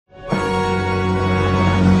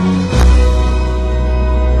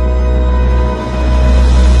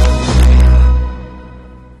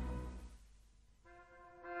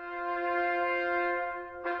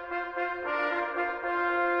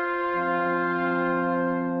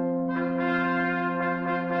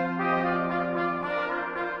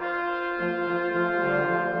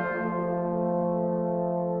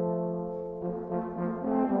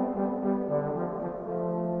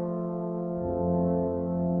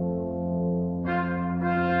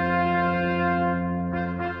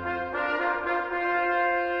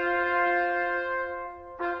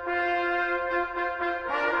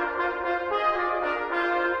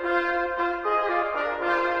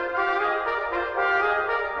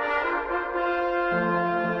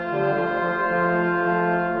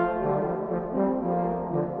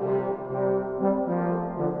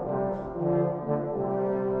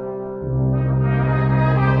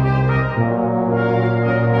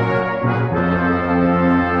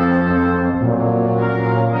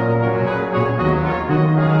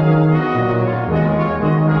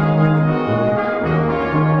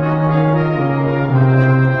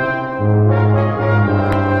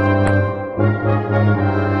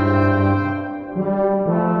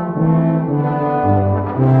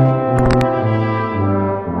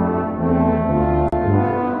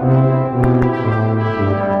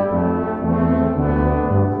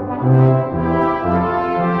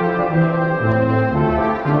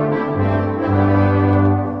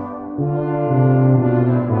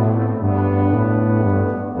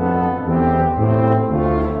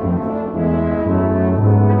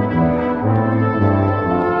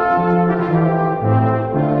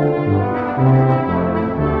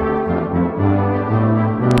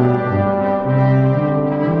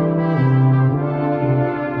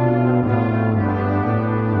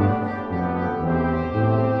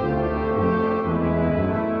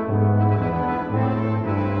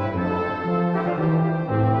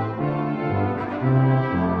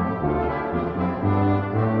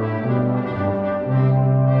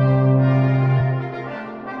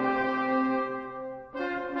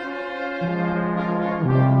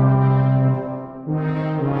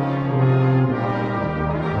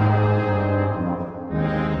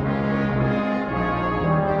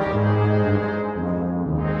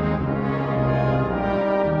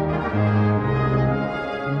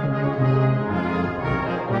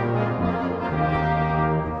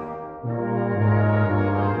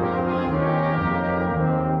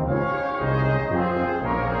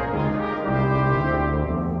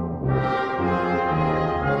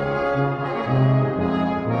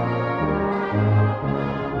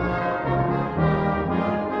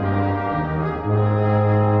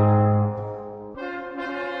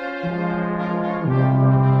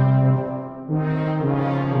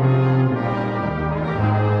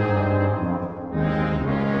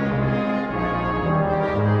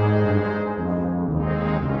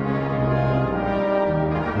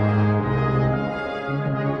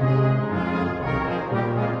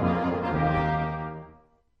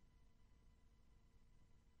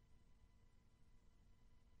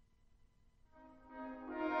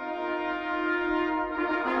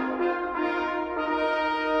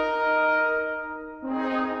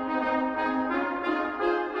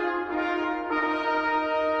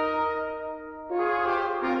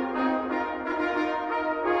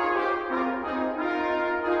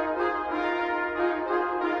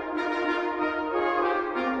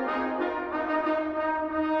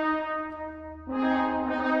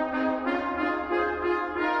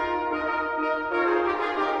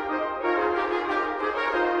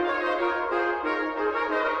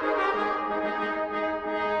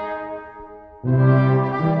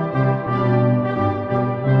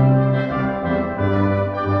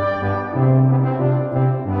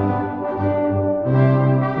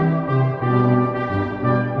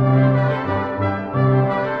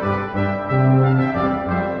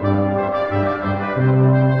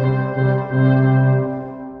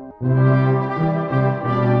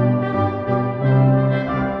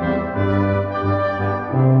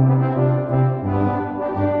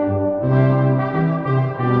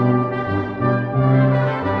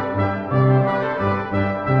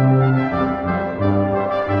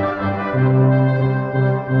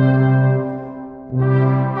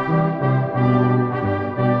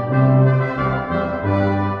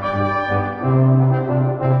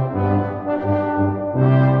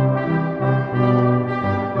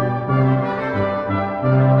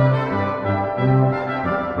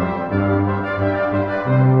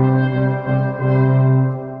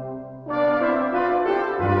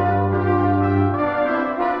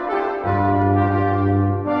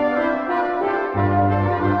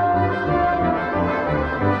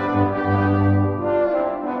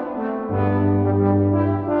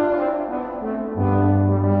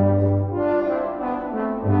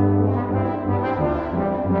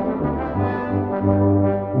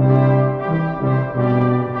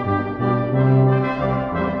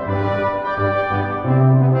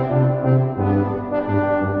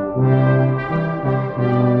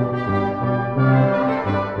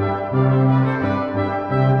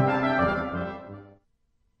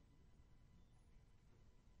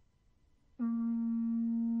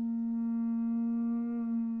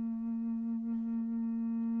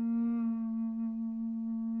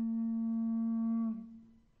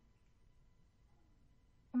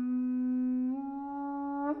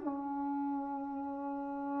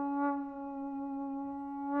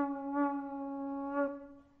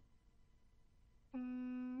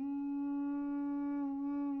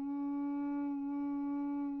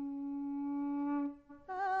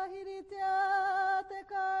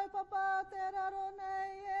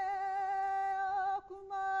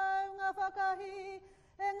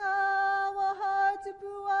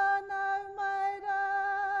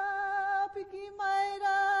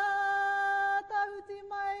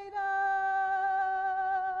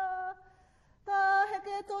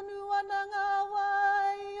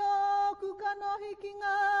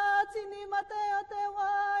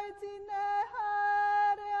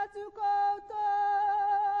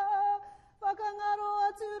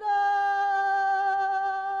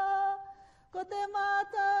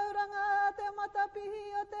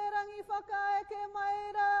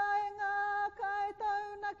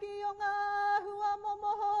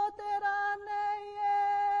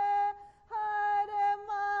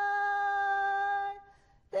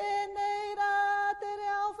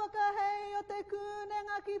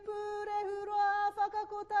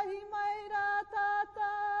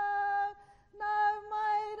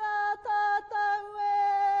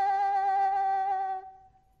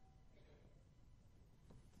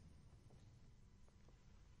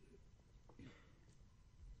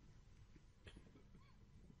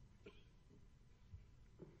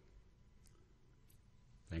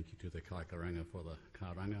Thank you to the Kaikaranga for the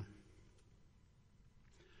karanga.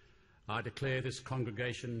 I declare this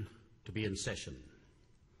congregation to be in session.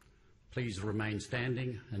 Please remain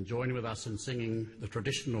standing and join with us in singing the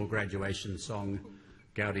traditional graduation song,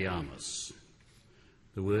 Gaudiamus,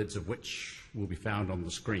 the words of which will be found on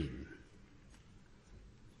the screen.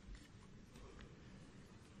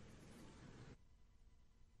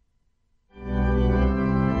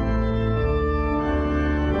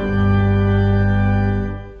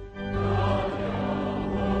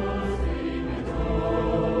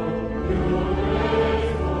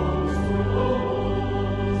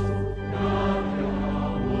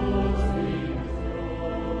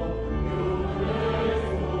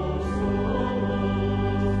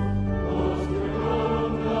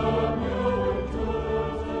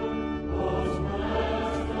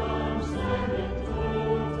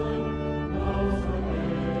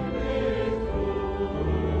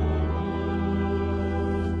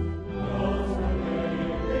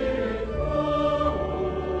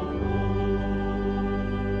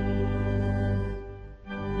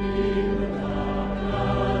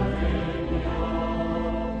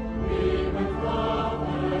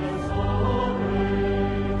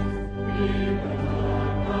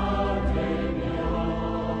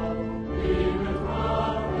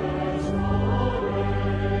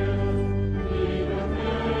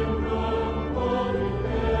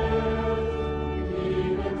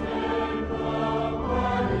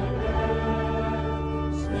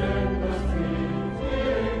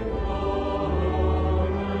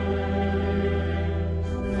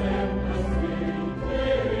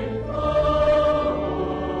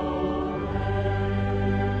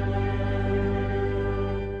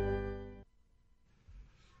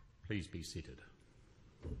 Please be seated.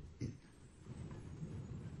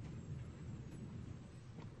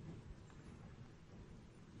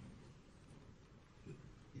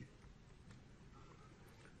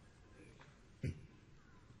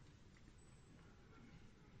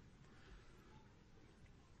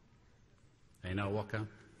 E nā waka,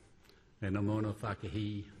 e nā mono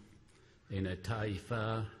whakahi, e nā tai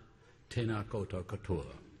whā, tēnā koutou katoa.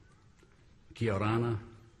 Kia orana,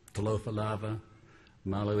 talofa lava,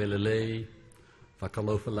 malo elelei,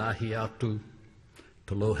 whakalofa lahi atu,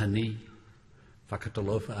 taloha ni,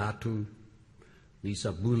 whakatalofa atu, ni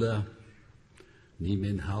sabula, ni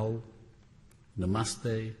minhau,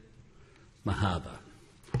 namaste, mahava.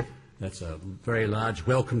 That's a very large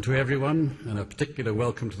welcome to everyone, and a particular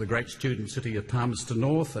welcome to the great student city of Palmerston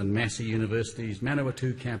North and Massey University's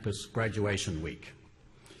Manawatū campus graduation week.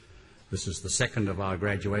 This is the second of our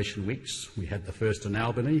graduation weeks. We had the first in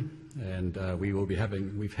Albany, and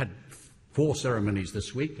we've had 4 ceremonies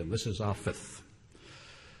this week, and this is our 5th.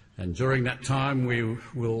 And during that time, we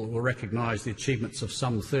will recognise the achievements of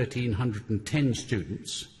some 1,310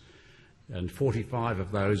 students, and 45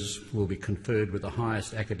 of those will be conferred with the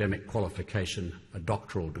highest academic qualification, a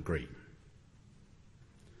doctoral degree.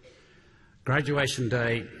 Graduation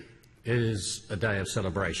Day is a day of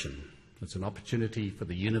celebration. It's an opportunity for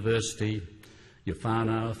the university, your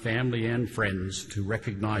whānau, family and friends to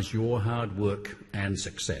recognise your hard work and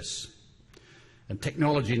success. And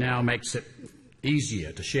technology now makes it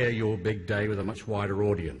easier to share your big day with a much wider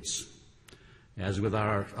audience. As with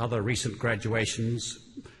our other recent graduations,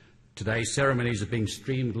 today's ceremonies are being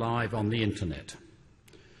streamed live on the internet.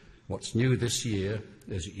 What's new this year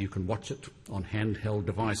is that you can watch it on handheld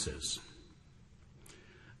devices.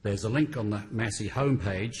 There's a link on the Massey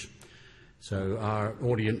homepage, so our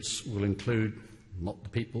audience will include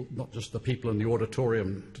not just the people in the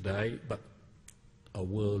auditorium today, but a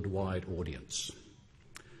worldwide audience.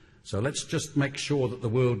 So let's just make sure that the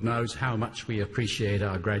world knows how much we appreciate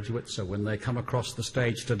our graduates, so when they come across the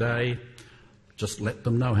stage today, just let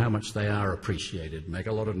them know how much they are appreciated. Make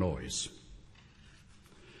a lot of noise.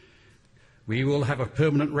 We will have a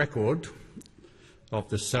permanent record of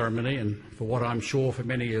this ceremony, and for what I'm sure for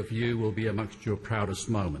many of you will be amongst your proudest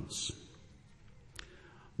moments.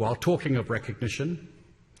 While talking of recognition,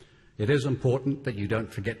 it is important that you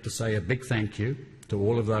don't forget to say a big thank you to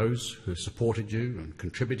all of those who supported you and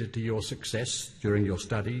contributed to your success during your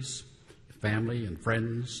studies, family and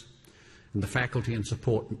friends, and the faculty and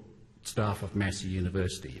support staff of Massey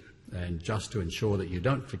University. And just to ensure that you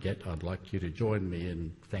don't forget, I'd like you to join me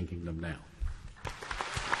in thanking them now.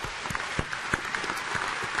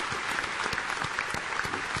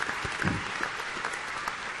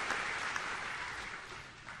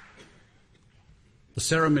 The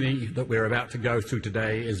ceremony that we're about to go through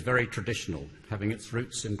today is very traditional, having its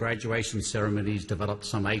roots in graduation ceremonies developed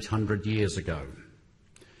some 800 years ago.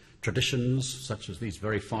 Traditions such as these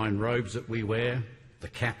very fine robes that we wear, the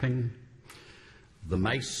capping, the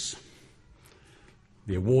Mace,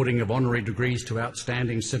 the awarding of honorary degrees to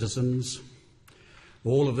outstanding citizens.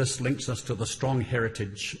 All of this links us to the strong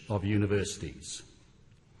heritage of universities.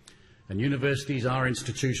 And universities are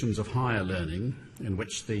institutions of higher learning in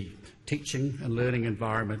which the teaching and learning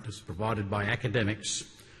environment is provided by academics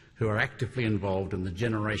who are actively involved in the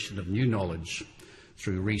generation of new knowledge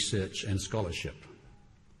through research and scholarship.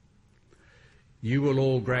 You will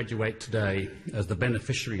all graduate today as the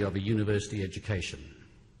beneficiary of a university education.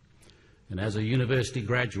 And as a university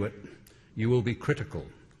graduate, you will be critical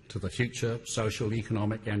to the future social,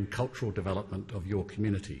 economic and cultural development of your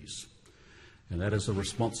communities. And that is a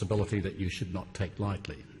responsibility that you should not take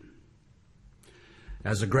lightly.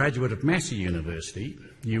 As a graduate of Massey University,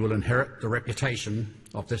 you will inherit the reputation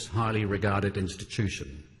of this highly regarded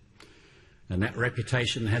institution. And that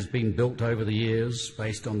reputation has been built over the years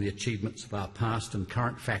based on the achievements of our past and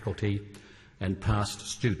current faculty and past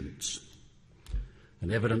students.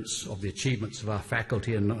 And evidence of the achievements of our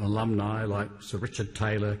faculty and alumni like Sir Richard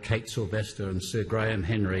Taylor, Kate Sylvester and Sir Graham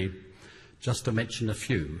Henry, just to mention a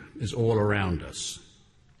few, is all around us.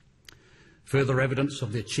 Further evidence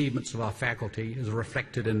of the achievements of our faculty is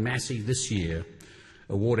reflected in Massey this year,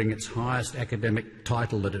 awarding its highest academic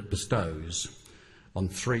title that it bestows,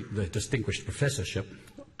 the Distinguished Professorship,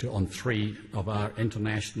 on 3 of our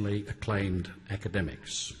internationally acclaimed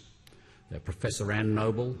academics. They're Professor Anne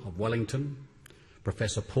Noble of Wellington,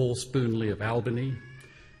 Professor Paul Spoonley of Albany,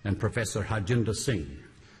 and Professor Harjinder Singh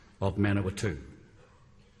of Manawatū.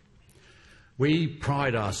 We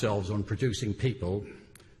pride ourselves on producing people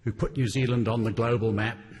who put New Zealand on the global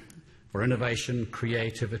map for innovation,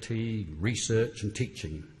 creativity, research and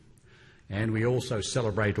teaching. And we also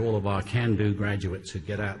celebrate all of our can-do graduates who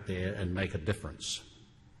get out there and make a difference.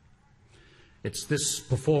 It's this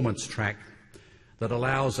performance track that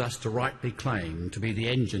allows us to rightly claim to be the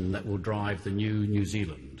engine that will drive the new New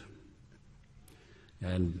Zealand.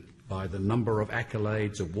 And by the number of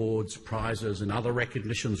accolades, awards, prizes and other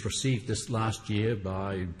recognitions received this last year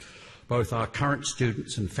by both our current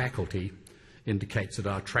students and faculty indicates that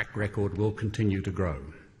our track record will continue to grow.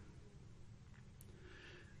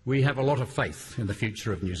 We have a lot of faith in the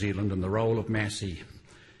future of New Zealand and the role of Massey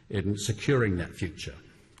in securing that future.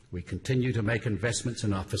 We continue to make investments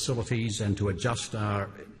in our facilities and to adjust our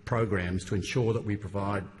programs to ensure that we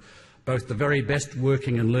provide both the very best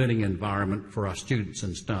working and learning environment for our students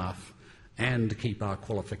and staff and to keep our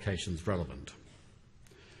qualifications relevant.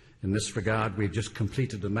 In this regard, we've just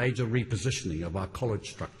completed a major repositioning of our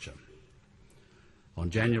college structure. On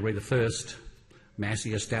January the 1st,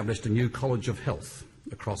 Massey established a new College of Health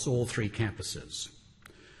across all 3 campuses.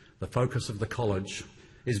 The focus of the college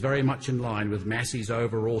is very much in line with Massey's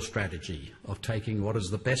overall strategy of taking what is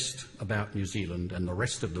the best about New Zealand and the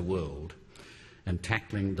rest of the world and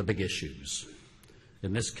tackling the big issues.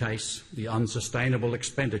 In this case, the unsustainable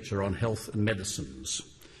expenditure on health and medicines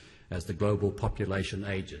as the global population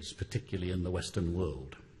ages, particularly in the Western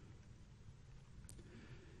world.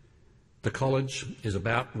 The college is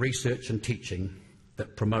about research and teaching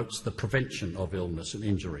that promotes the prevention of illness and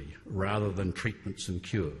injury rather than treatments and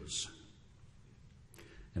cures.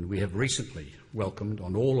 And we have recently welcomed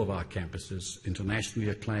on all of our campuses internationally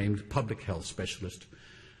acclaimed public health specialist,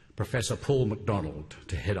 Professor Paul MacDonald,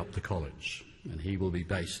 to head up the college, and he will be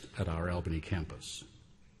based at our Albany campus.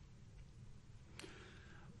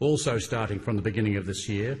 Also starting from the beginning of this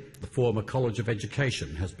year, the former College of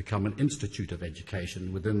Education has become an Institute of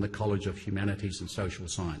Education within the College of Humanities and Social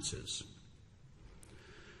Sciences.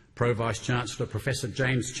 Pro-Vice-Chancellor Professor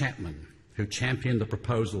James Chapman, who championed the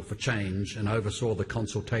proposal for change and oversaw the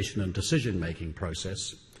consultation and decision-making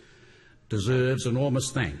process, deserves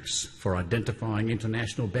enormous thanks for identifying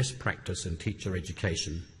international best practice in teacher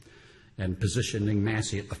education and positioning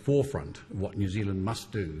Massey at the forefront of what New Zealand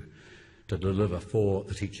must do to deliver for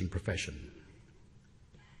the teaching profession.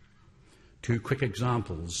 2 quick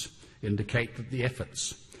examples indicate that the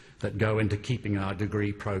efforts that go into keeping our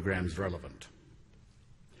degree programs relevant.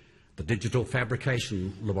 The Digital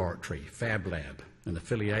Fabrication Laboratory, Fab Lab, in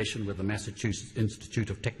affiliation with the Massachusetts Institute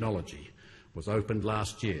of Technology, was opened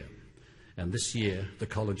last year, and this year the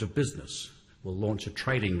College of Business will launch a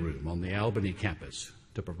trading room on the Albany campus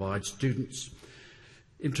to provide students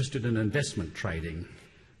interested in investment trading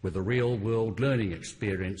with a real-world learning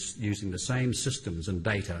experience using the same systems and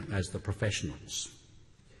data as the professionals.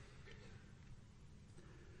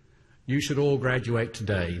 You should all graduate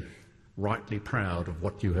today rightly proud of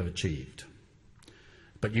what you have achieved.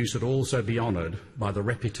 But you should also be honoured by the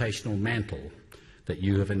reputational mantle that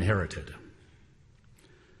you have inherited.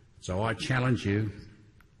 So I challenge you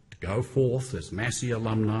to go forth as Massey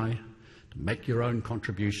alumni, to make your own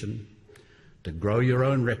contribution, to grow your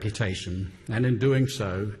own reputation, and in doing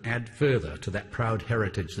so, add further to that proud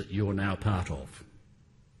heritage that you're now part of.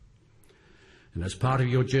 And as part of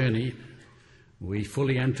your journey, we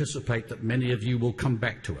fully anticipate that many of you will come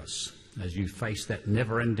back to us as you face that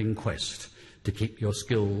never-ending quest to keep your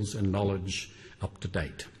skills and knowledge up to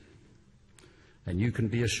date. And you can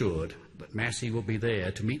be assured that Massey will be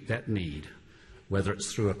there to meet that need, whether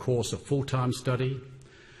it's through a course of full-time study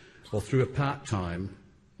or through a part-time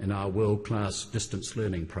in our world-class distance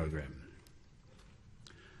learning program.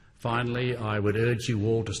 Finally, I would urge you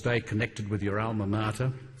all to stay connected with your alma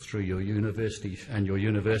mater through your university and your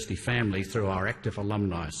university family through our active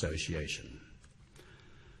alumni association.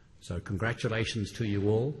 So congratulations to you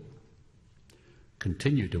all.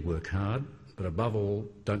 Continue to work hard, but above all,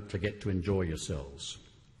 don't forget to enjoy yourselves.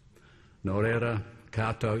 Nō reira,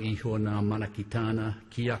 kātou iho nā manakitana,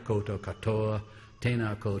 kia koutou katoa,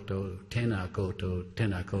 tēnā koutou, tēnā koutou,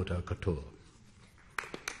 tēnā koutou katoa.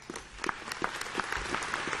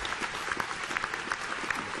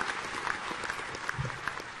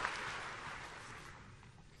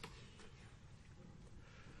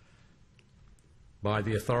 By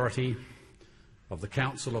the authority of the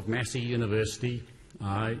Council of Massey University,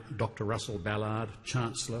 I, Dr. Russell Ballard,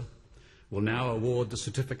 Chancellor, will now award the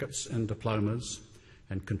certificates and diplomas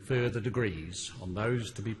and confer the degrees on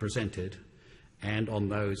those to be presented and on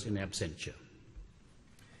those in absentia.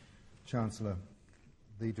 Chancellor,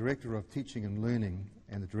 the Director of Teaching and Learning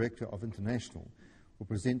and the Director of International will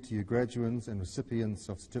present to you graduates and recipients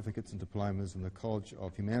of certificates and diplomas in the College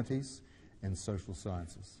of Humanities and Social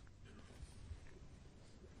Sciences.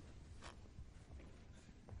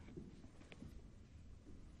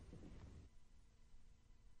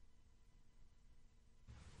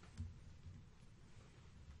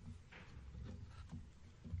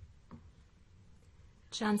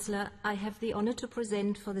 Chancellor, I have the honour to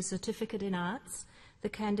present for the Certificate in Arts the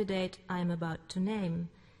candidate I am about to name,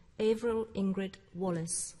 Avril Ingrid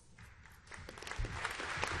Wallace.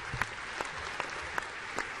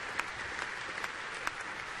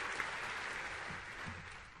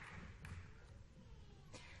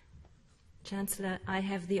 Chancellor, I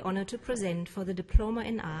have the honour to present for the Diploma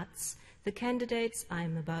in Arts the candidates I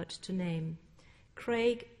am about to name,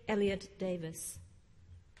 Craig Elliott Davis.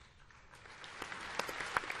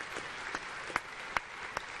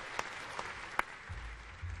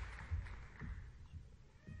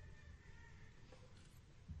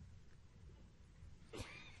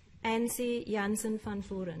 Ansie Jansen van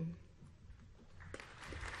Voeren.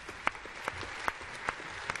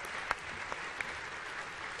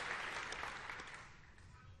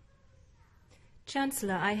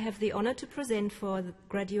 Chancellor, I have the honour to present for the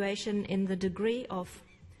graduation in the degree of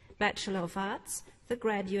Bachelor of Arts the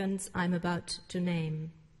graduates I'm about to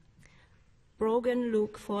name. Brogan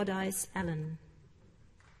Luke Fordyce Allen.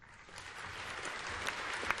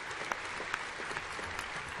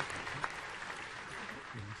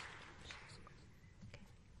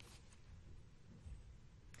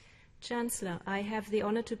 Chancellor, I have the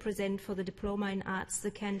honour to present for the Diploma in Arts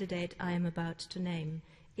the candidate I am about to name,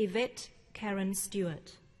 Yvette Karen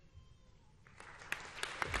Stewart.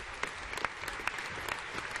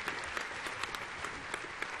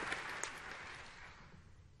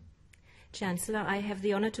 Chancellor, I have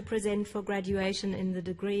the honour to present for graduation in the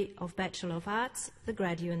degree of Bachelor of Arts the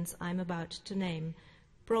graduates I am about to name,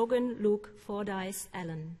 Brogan Luke Fordyce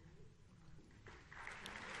Allen.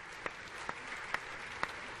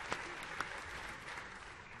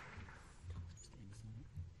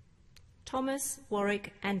 Thomas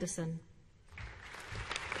Warwick Anderson.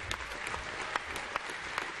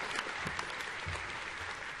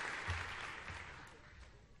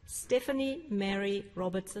 Stephanie Mary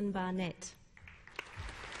Robertson Barnett.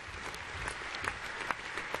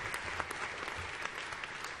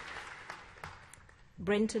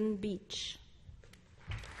 Brenton Beach.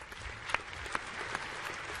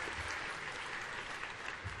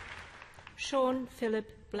 Sean Philip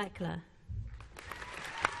Blackler.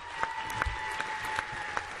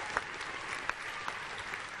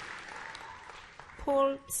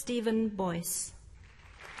 Paul Stephen Boyce.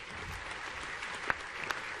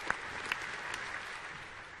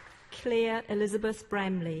 Claire Elizabeth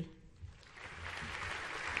Bramley.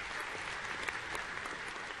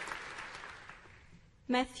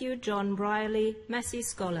 Matthew John Brierley, Massey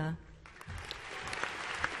Scholar.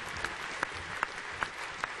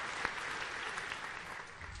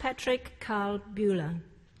 Patrick Carl Bueller.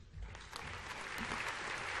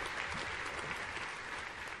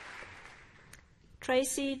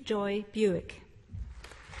 Tracy Joy Buick.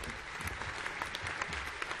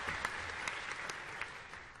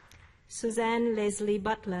 Suzanne Leslie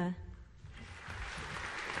Butler.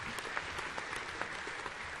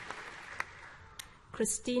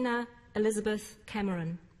 Christina Elizabeth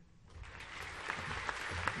Cameron.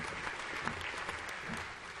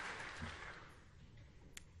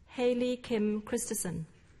 Hayley Kim Christensen.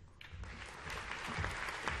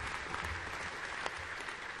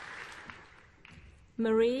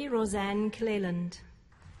 Marie Roseanne Cleland.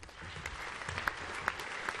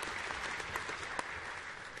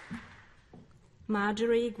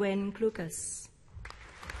 Marjorie Gwen Klukas.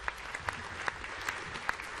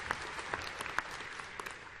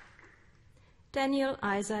 Daniel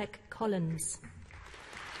Isaac Collins.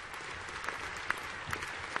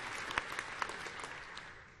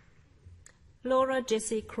 Laura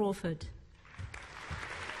Jessie Crawford.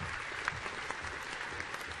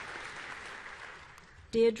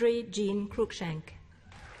 Deirdre Jean Cruikshank.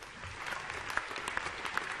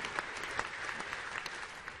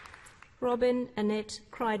 Robin Annette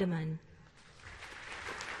Kreidemann.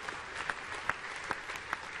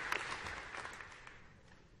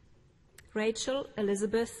 Rachel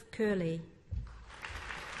Elizabeth Curley.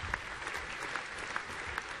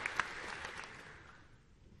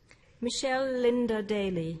 Michelle Linda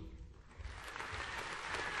Daly.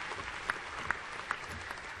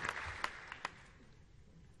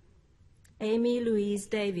 Amy Louise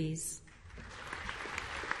Davies.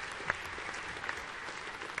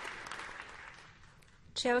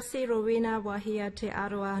 Chelsea Rowena Wahia Te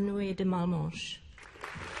Aroa Nui de Malmonche.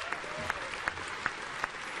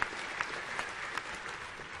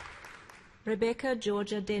 Rebecca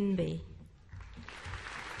Georgia Denby.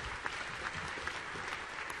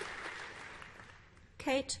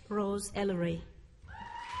 Kate Rose Ellery.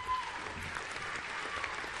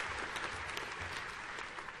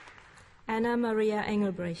 Anna Maria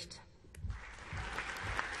Engelbrecht.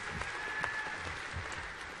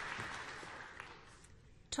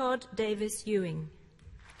 Todd Davis Ewing.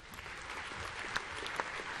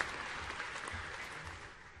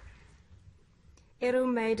 Eru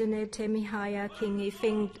Maidene Temihaya Kingi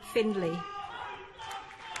Findley.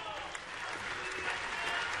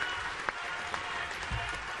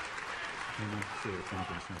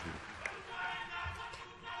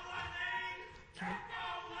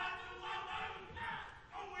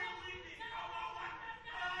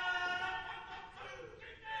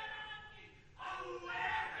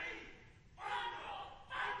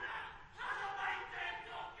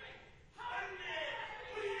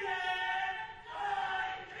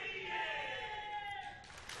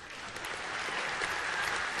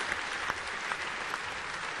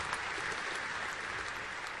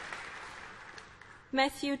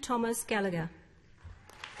 Matthew Thomas Gallagher.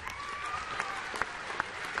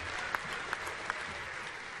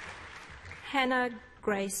 Hannah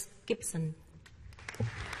Grace Gibson.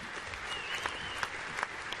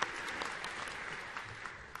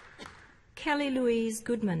 Kelly Louise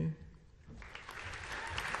Goodman.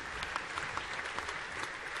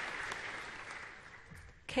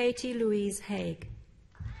 Katie Louise Haig.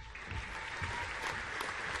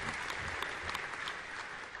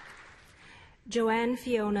 Joanne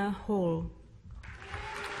Fiona Hall.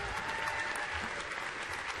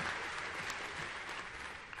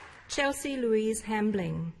 Chelsea Louise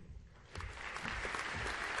Hambling.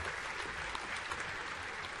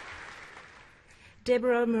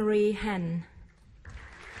 Deborah Marie Hann.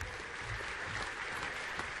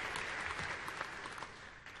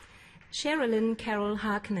 Sherilyn Carol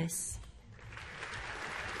Harkness.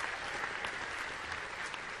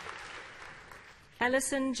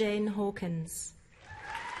 Alison Jane Hawkins.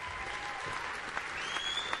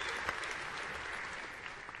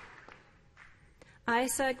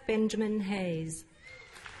 Isaac Benjamin Hayes.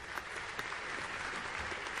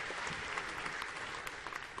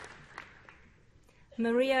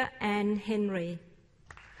 Maria Ann Henry.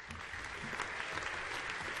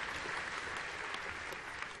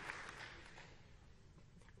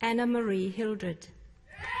 Anna Marie Hildred.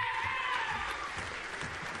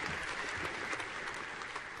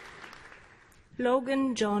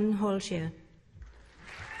 Logan John Holscher.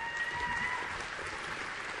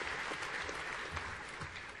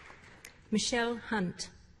 Michelle Hunt.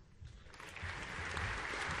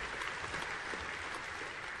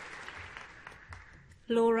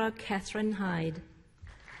 Laura Catherine Hyde.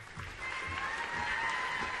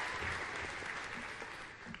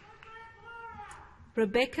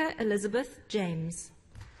 Rebecca Elizabeth James.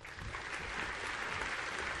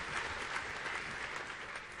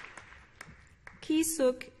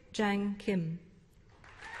 Ki-suk Jang Kim.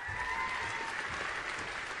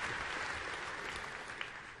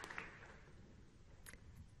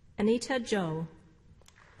 Anita Jo.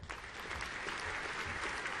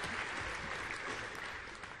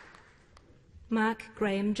 Mark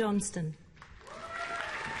Graham Johnston.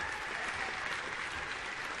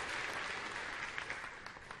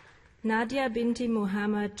 Nadia Binti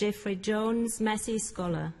Muhammad Jeffrey Jones, Massey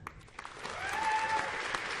Scholar.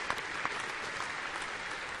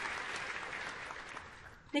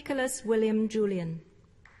 Nicholas William Julian.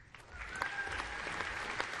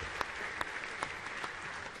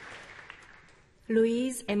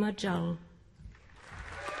 Louise Emma Jull.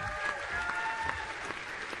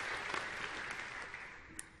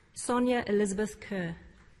 Sonia Elizabeth Kerr.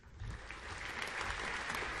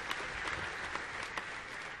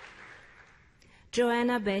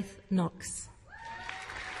 Joanna Beth Knox.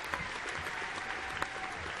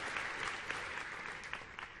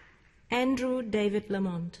 Andrew David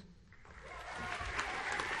Lamont.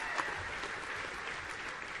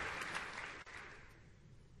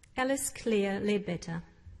 Alice Claire Ledbetter.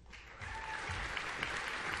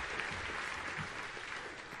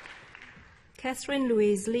 Catherine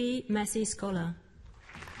Louise Lee, Massey Scholar.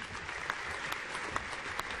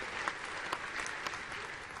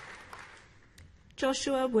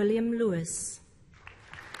 Joshua William Lewis.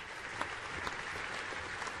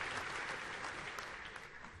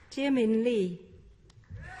 Jiamin Lee.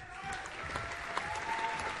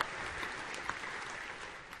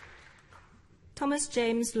 Thomas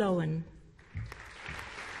James Lowen.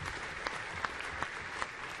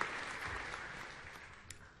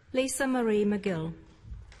 Lisa Marie McGill.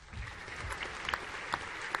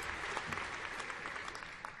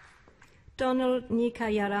 Donald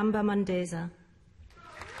Nikayaramba Mandeza.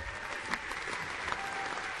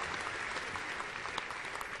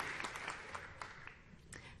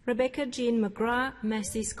 Rebecca Jean McGrath,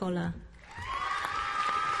 Massey Scholar.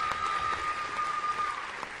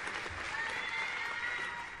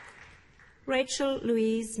 Rachel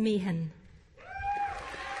Louise Meehan.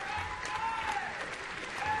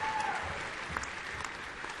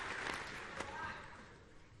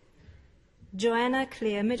 Joanna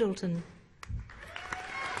Claire Middleton.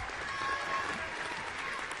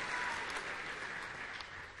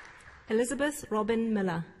 Elizabeth Robin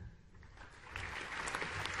Miller.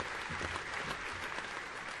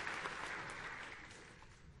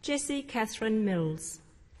 Jessie Catherine Mills.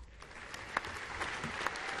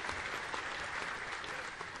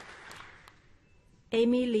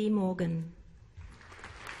 Amy Lee Morgan.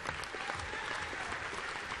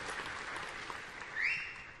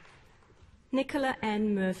 Nicola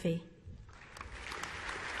Ann Murphy.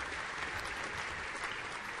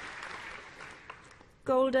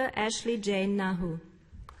 Golda Ashley Jane Nahu.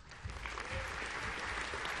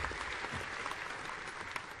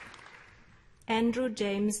 Andrew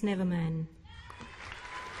James Neverman.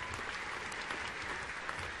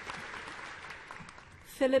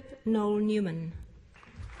 Philip Noel Newman.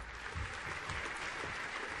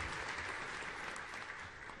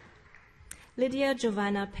 Lydia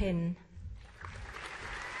Giovanna Penn.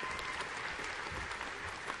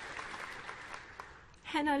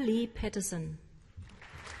 Hannah Lee Peterson.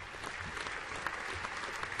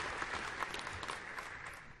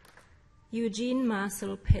 Eugene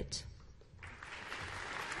Marcel Pitt.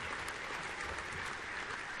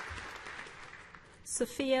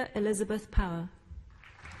 Sophia Elizabeth Power.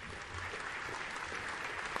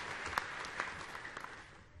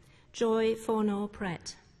 Joy Forno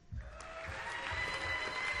Pratt.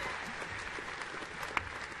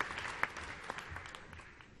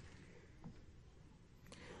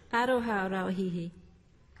 Aroha Rauhihi.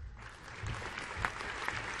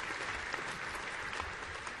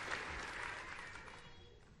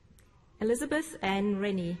 Elizabeth Ann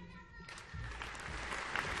Rennie.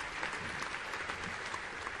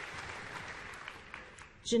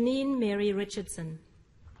 Janine Mary Richardson.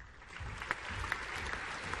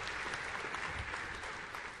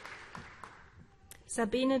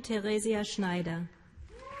 Sabine Theresia Schneider.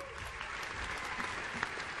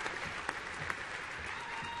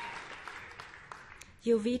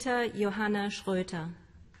 Jovita Johanna Schröter.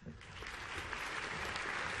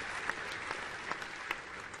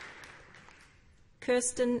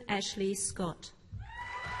 Kirsten Ashley Scott.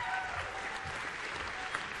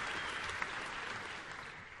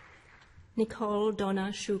 Nicole Donna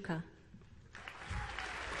Schuker.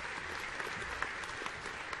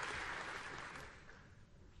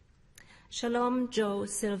 Shalom Joe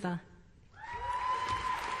Silva.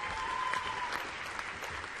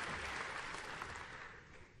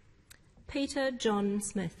 Peter John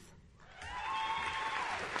Smith.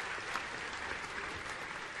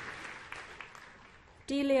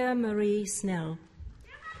 Delia Marie Snell.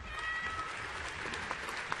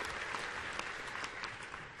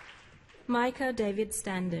 Micah David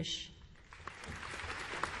Standish.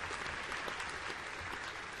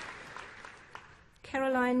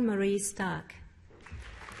 Caroline Marie Stark.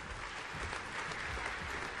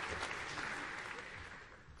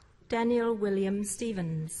 Daniel William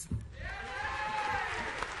Stevens.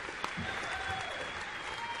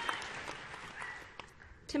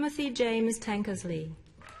 Timothy James Tankersley.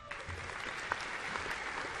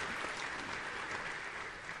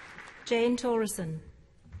 Jane Torreson.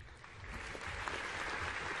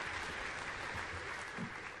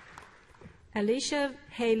 Alicia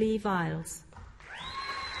Haley Viles.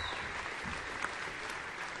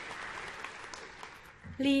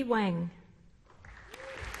 Li Wang.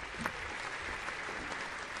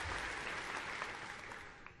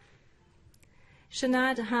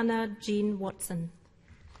 Shanad Hannah Jean Watson.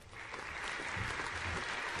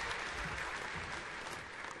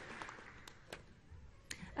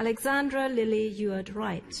 Alexandra Lily Ewart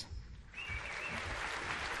Wright.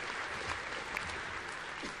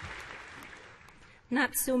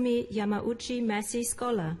 Natsumi Yamauchi Massey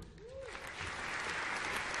Scholar.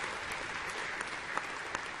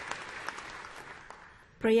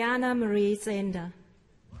 Brianna Marie Zender.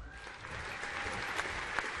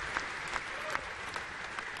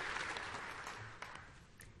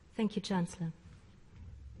 Thank you, Chancellor.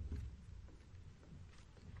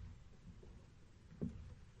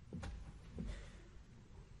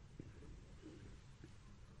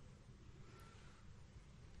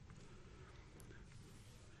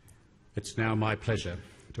 It's now my pleasure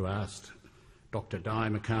to ask Dr. Di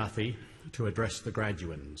McCarthy to address the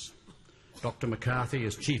graduands. Dr. McCarthy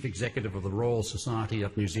is Chief Executive of the Royal Society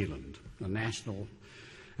of New Zealand, a national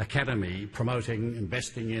academy promoting,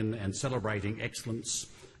 investing in and celebrating excellence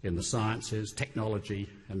in the sciences, technology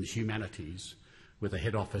and the humanities, with a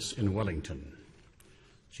head office in Wellington.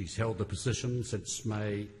 She's held the position since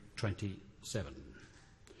May 27.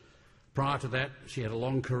 Prior to that, she had a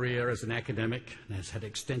long career as an academic and has had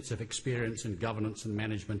extensive experience in governance and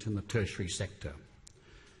management in the tertiary sector.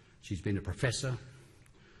 She's been a professor,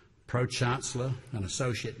 Pro-Chancellor and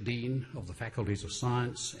Associate Dean of the Faculties of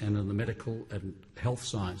Science and in the Medical and Health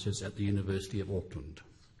Sciences at the University of Auckland.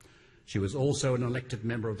 She was also an elected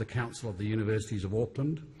member of the Council of the Universities of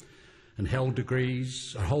Auckland and holds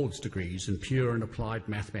degrees in pure and applied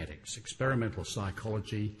mathematics, experimental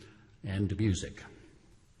psychology and music.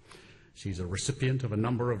 She's a recipient of a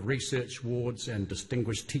number of research awards and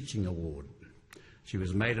Distinguished Teaching Award. She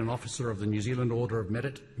was made an Officer of the New Zealand Order of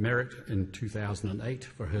Merit in 2008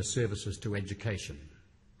 for her services to education.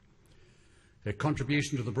 Her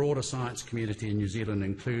contribution to the broader science community in New Zealand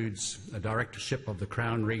includes a directorship of the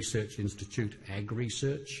Crown Research Institute Ag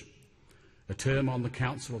Research, a term on the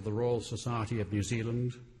Council of the Royal Society of New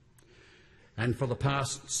Zealand, and for the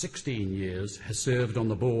past 16 years has served on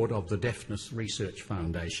the board of the Deafness Research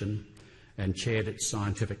Foundation and chaired its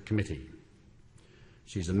scientific committee.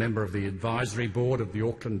 She's a member of the advisory board of the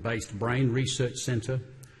Auckland-based Brain Research Centre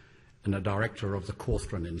and a director of the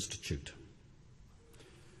Cawthron Institute.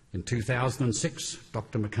 In 2006,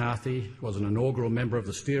 Dr. McCarthy was an inaugural member of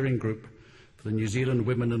the steering group for the New Zealand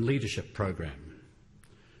Women in Leadership Programme.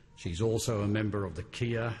 She's also a member of the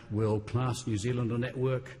Kia World Class New Zealander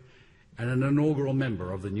Network and an inaugural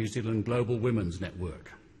member of the New Zealand Global Women's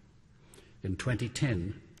Network. In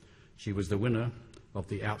 2010, she was the winner of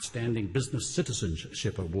the Outstanding Business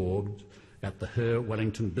Citizenship Award at the Her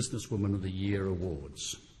Wellington Businesswoman of the Year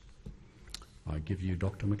Awards. I give you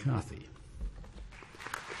Dr. McCarthy.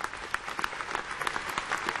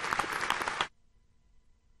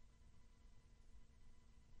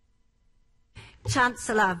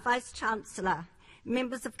 Chancellor, Vice-Chancellor,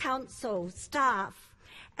 members of Council, staff,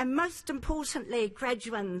 and most importantly,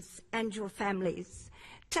 graduands and your families.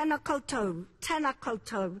 Tēnā koutou, tēnā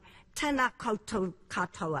koutou, tēnā koutou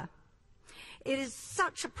katoa. It is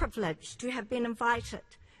such a privilege to have been invited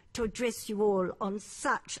to address you all on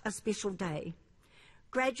such a special day.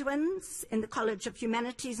 Graduands in the College of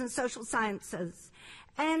Humanities and Social Sciences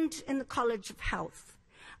and in the College of Health,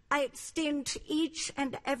 I extend to each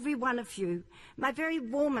and every one of you my very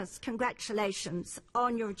warmest congratulations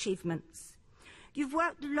on your achievements. You've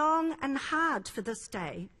worked long and hard for this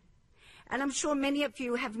day, and I'm sure many of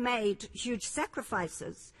you have made huge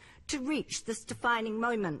sacrifices to reach this defining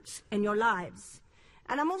moment in your lives.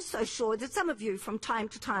 And I'm also sure that some of you from time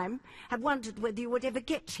to time have wondered whether you would ever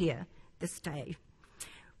get here this day.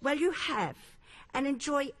 Well, you have, and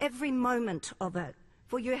enjoy every moment of it,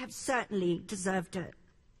 for you have certainly deserved it.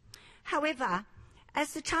 However,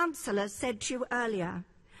 as the Chancellor said to you earlier,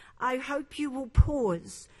 I hope you will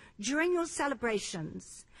pause during your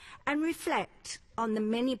celebrations and reflect on the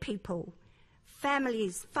many people,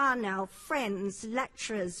 families, whānau, friends,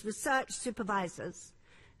 lecturers, research supervisors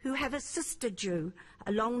who have assisted you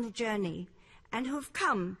along the journey and who have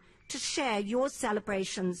come to share your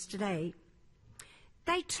celebrations today.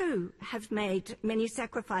 They too have made many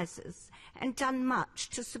sacrifices and done much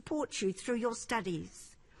to support you through your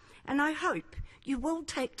studies, and I hope you will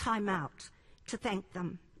take time out to thank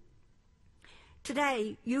them.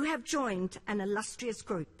 Today, you have joined an illustrious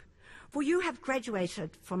group, for you have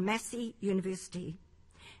graduated from Massey University,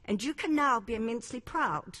 and you can now be immensely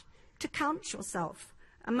proud to count yourself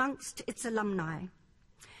amongst its alumni.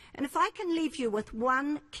 And if I can leave you with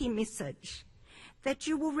one key message that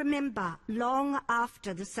you will remember long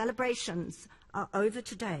after the celebrations are over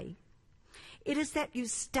today, it is that you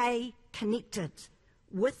stay connected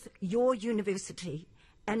with your university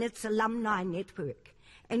and its alumni network,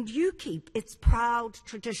 and you keep its proud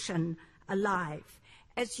tradition alive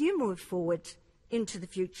as you move forward into the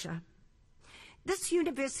future. This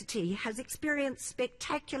university has experienced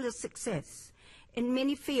spectacular success in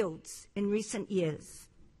many fields in recent years.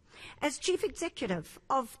 As Chief Executive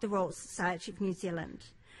of the Royal Society of New Zealand,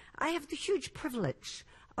 I have the huge privilege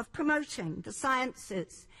of promoting the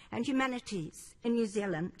sciences and humanities in New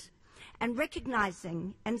Zealand and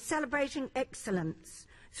recognising and celebrating excellence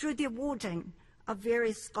through the awarding of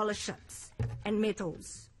various scholarships and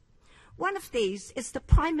medals. One of these is the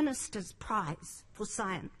Prime Minister's Prize for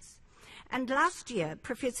Science. And last year,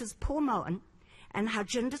 Professors Paul Mohan and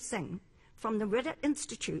Harjinder Singh from the Ritter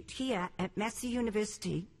Institute here at Massey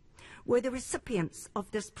University were the recipients of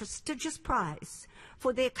this prestigious prize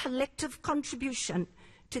for their collective contribution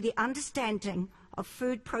to the understanding of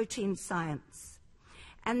food protein science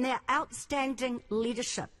and their outstanding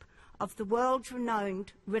leadership of the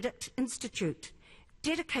world-renowned Ritter Institute,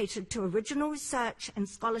 dedicated to original research and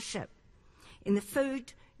scholarship in the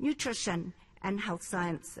food, nutrition and health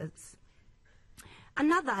sciences.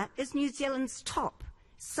 Another is New Zealand's top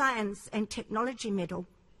science and technology medal,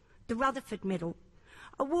 the Rutherford Medal,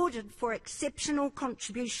 awarded for exceptional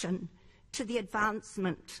contribution to the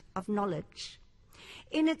advancement of knowledge.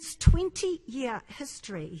 In its 20-year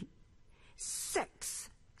history, 6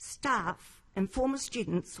 staff and former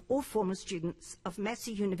students of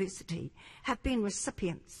Massey University have been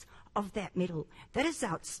recipients of that medal. That is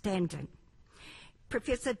outstanding.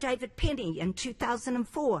 Professor David Penny in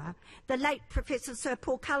 2004, the late Professor Sir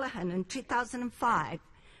Paul Callaghan in 2005,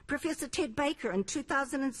 Professor Ted Baker in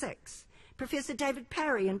 2006, Professor David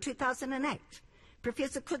Parry in 2008,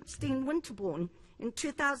 Professor Christine Winterbourne in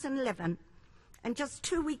 2011, and just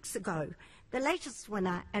 2 weeks ago, the latest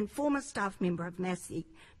winner and former staff member of Massey,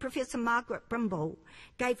 Professor Margaret Brimble,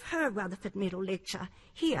 gave her Rutherford Medal lecture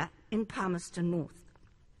here in Palmerston North.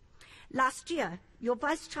 Last year, your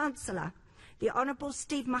Vice-Chancellor, the Honourable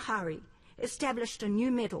Steve Mahari, established a new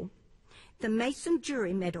medal, the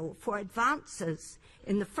Mason-Jury Medal for Advances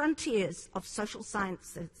in the Frontiers of Social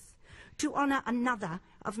Sciences, to honour another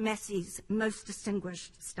of Massey's most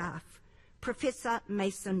distinguished staff, Professor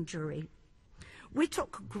Mason-Jury. We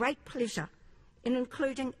took great pleasure in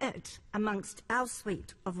including it amongst our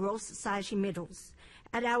suite of Royal Society medals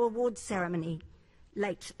at our awards ceremony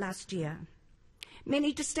late last year.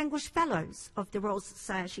 Many distinguished fellows of the Royal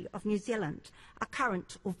Society of New Zealand are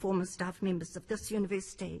current or former staff members of this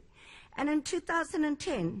university. And in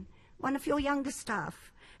 2010, one of your younger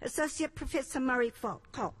staff, Associate Professor Murray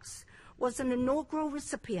Cox, was an inaugural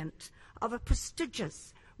recipient of a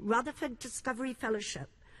prestigious Rutherford Discovery Fellowship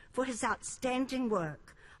for his outstanding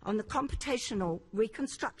work on the computational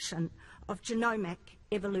reconstruction of genomic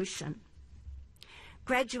evolution.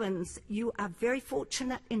 Graduates, you are very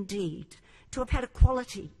fortunate indeed to have had a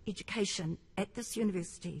quality education at this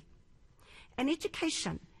university, an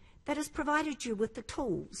education that has provided you with the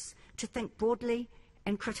tools to think broadly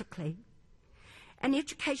and critically, an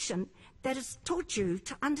education that has taught you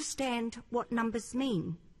to understand what numbers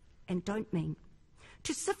mean and don't mean,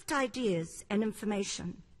 to sift ideas and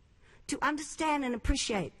information, to understand and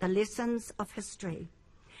appreciate the lessons of history,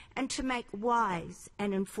 and to make wise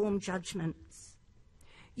and informed judgments.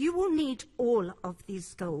 You will need all of these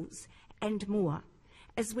skills and more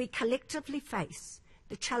as we collectively face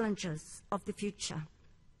the challenges of the future.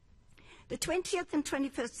 The 20th and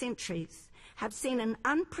 21st centuries have seen an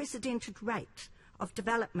unprecedented rate of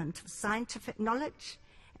development of scientific knowledge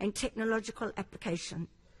and technological application.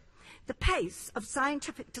 The pace of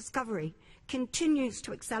scientific discovery continues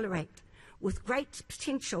to accelerate, with great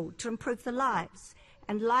potential to improve the lives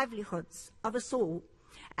and livelihoods of us all,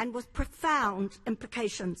 and with profound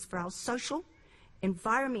implications for our social,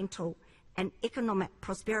 environmental, and economic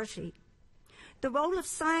prosperity. The role of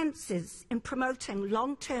sciences in promoting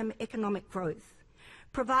long-term economic growth,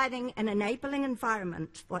 providing an enabling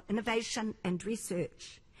environment for innovation and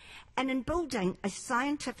research, and in building a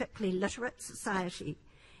scientifically literate society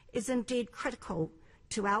is indeed critical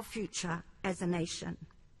to our future as a nation.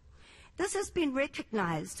 This has been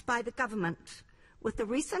recognised by the government with the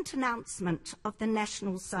recent announcement of the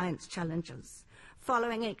National Science Challenges,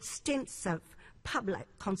 following extensive public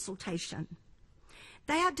consultation.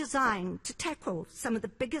 They are designed to tackle some of the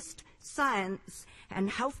biggest science and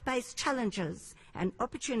health-based challenges and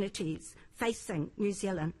opportunities facing New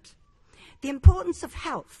Zealand. The importance of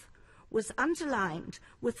health was underlined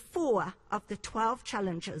with 4 of the 12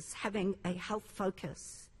 challenges having a health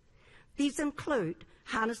focus. These include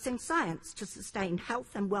harnessing science to sustain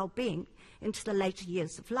health and well-being into the later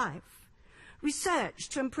years of life, research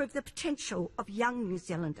to improve the potential of young New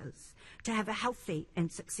Zealanders to have a healthy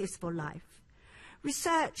and successful life,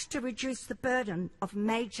 research to reduce the burden of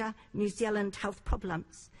major New Zealand health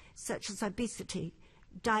problems such as obesity,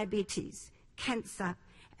 diabetes, cancer,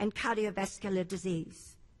 and cardiovascular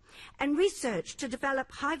disease, and research to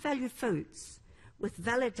develop high-value foods with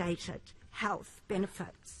validated health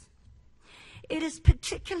benefits. It is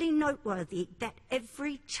particularly noteworthy that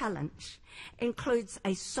every challenge includes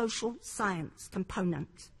a social science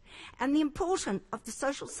component, and the importance of the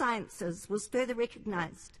social sciences was further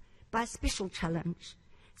recognised by a special challenge,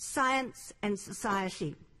 Science and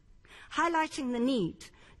Society, highlighting the need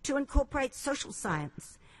to incorporate social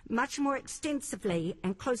science much more extensively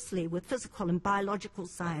and closely with physical and biological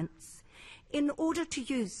science in order to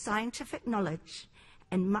use scientific knowledge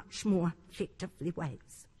in much more effective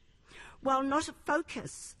ways. While not a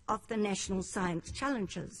focus of the National Science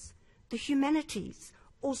Challenges, the humanities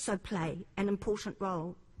also play an important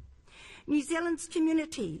role. New Zealand's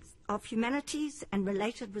communities of humanities and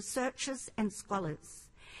related researchers and scholars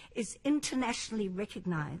is internationally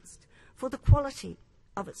recognised for the quality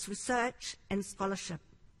of its research and scholarship,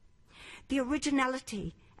 the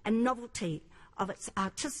originality and novelty of its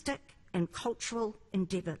artistic and cultural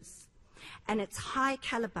endeavours, and its high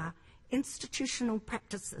calibre institutional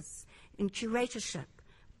practices in curatorship,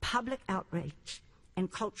 public outreach,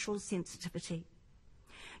 and cultural sensitivity.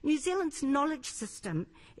 New Zealand's knowledge system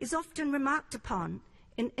is often remarked upon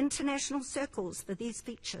in international circles for these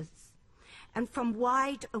features, and from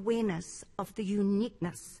wide awareness of the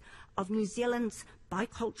uniqueness of New Zealand's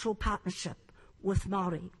bicultural partnership with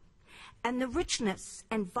Māori, and the richness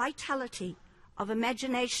and vitality of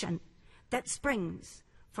imagination that springs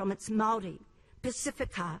from its Māori,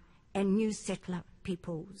 Pacifica, and New Settler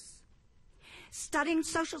peoples. Studying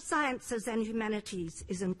social sciences and humanities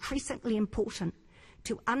is increasingly important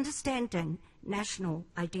to understanding national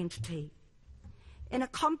identity. In a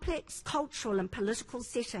complex cultural and political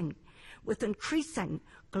setting with increasing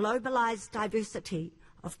globalised diversity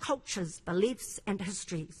of cultures, beliefs and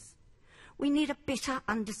histories, we need a better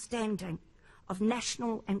understanding of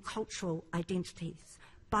national and cultural identities,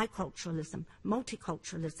 biculturalism,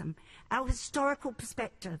 multiculturalism, our historical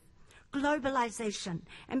perspective, globalisation,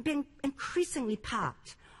 and being increasingly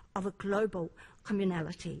part of a global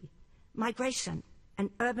communality, migration and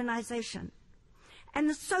urbanisation, and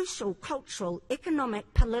the social, cultural,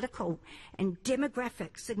 economic, political and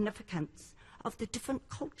demographic significance of the different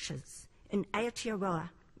cultures in Aotearoa,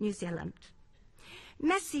 New Zealand.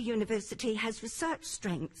 Massey University has research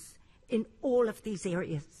strengths in all of these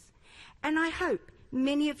areas, and I hope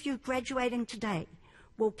many of you graduating today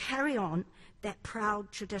will carry on that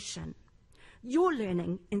proud tradition. Your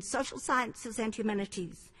learning in social sciences and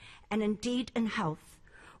humanities, and indeed in health,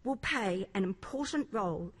 will play an important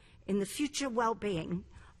role in the future well-being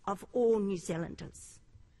of all New Zealanders.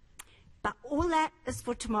 But all that is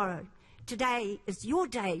for tomorrow. Today is your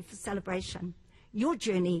day for celebration. Your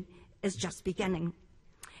journey is just beginning.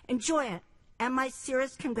 Enjoy it, and my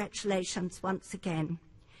serious congratulations once again.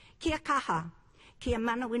 Kia kaha, kia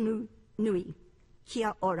Manawatū nui,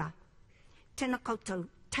 kia ora. Tēnā koutou,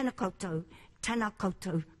 tēnā koutou, tēnā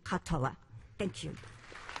koutou katoa. Thank you.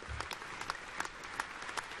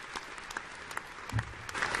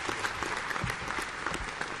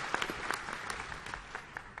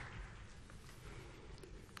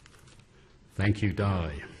 Thank you,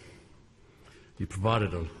 Di. You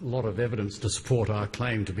provided a lot of evidence to support our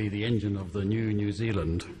claim to be the engine of the new New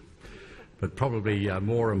Zealand, but probably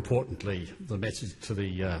more importantly, the message to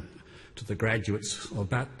the graduates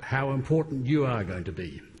about how important you are going to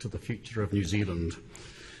be to the future of New Zealand,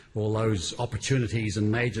 all those opportunities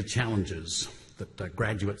and major challenges that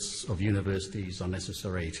graduates of universities are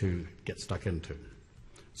necessary to get stuck into.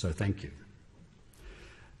 So thank you.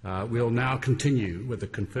 We'll now continue with the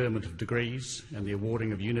conferment of degrees and the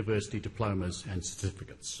awarding of university diplomas and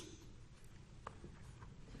certificates.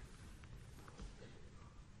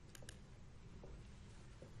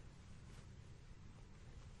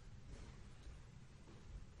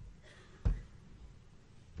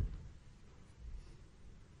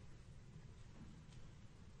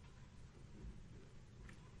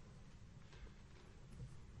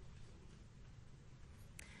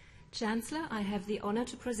 Chancellor, I have the honor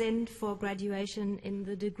to present for graduation in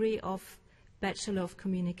the degree of Bachelor of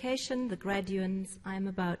Communication the graduates I am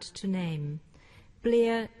about to name.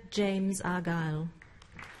 Blair James Argyle.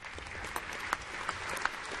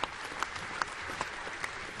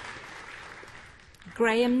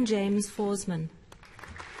 Graham James Forsman.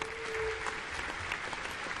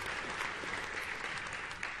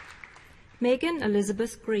 Megan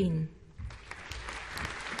Elizabeth Green.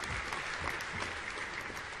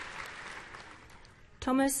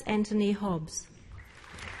 Thomas Anthony Hobbs.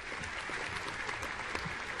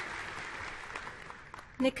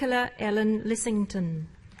 Nicola Ellen Lissington.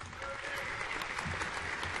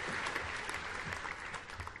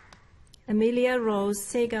 Amelia Rose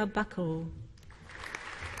Sega Buckle.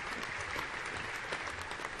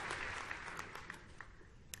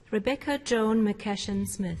 Rebecca Joan McCashin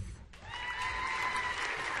Smith.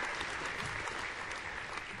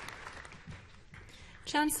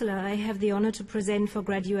 Chancellor, I have the honor to present for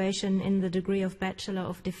graduation in the degree of Bachelor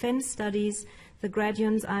of Defense Studies the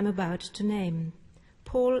graduates I'm about to name.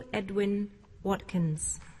 Paul Edwin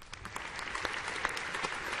Watkins.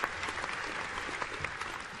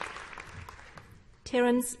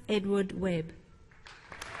 Terence Edward Webb.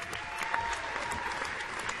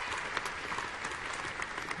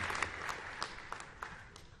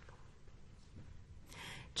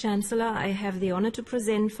 Chancellor, I have the honor to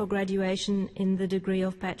present for graduation in the degree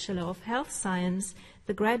of Bachelor of Health Science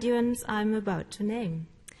the graduates I'm about to name.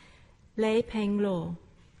 Lei Peng Law.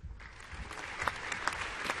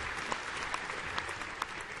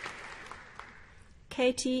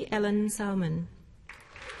 Katie Ellen Salmon.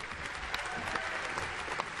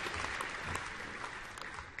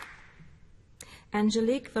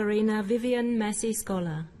 Angelique Verena Vivian Massey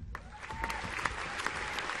Scholar.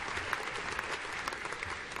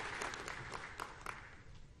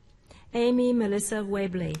 Amy Melissa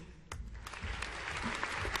Webley.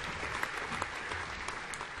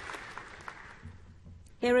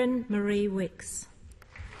 Erin Marie Wicks.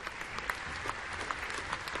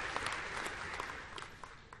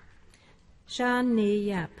 Shan Ni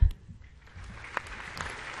Yap.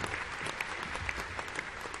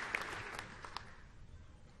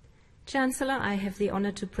 Chancellor, I have the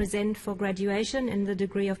honor to present for graduation in the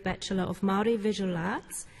degree of Bachelor of Māori Visual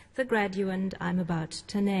Arts the graduate I'm about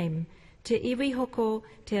to name. Te iwi hoko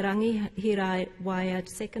te rangihirai waia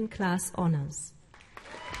second class honours.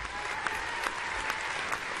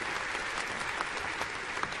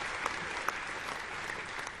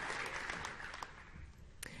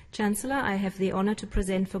 Chancellor, I have the honour to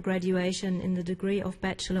present for graduation in the degree of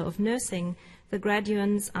Bachelor of Nursing the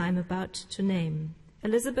graduates I am about to name.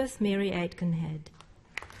 Elizabeth Mary Aitkenhead.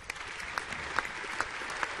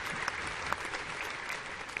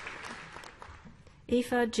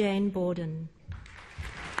 Aoife Jane Borden.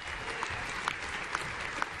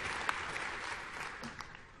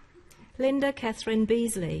 Linda Catherine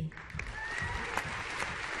Beasley.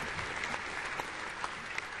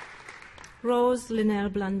 Rose Linnell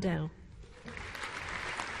Blundell.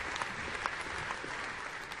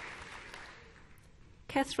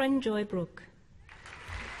 Catherine Joy Brooke.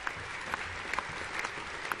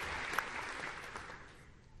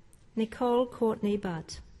 Nicole Courtney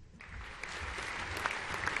Butt.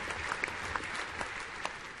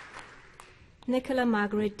 Nicola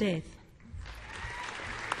Margaret Death.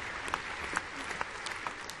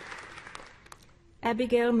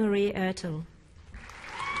 Abigail Marie Ertel.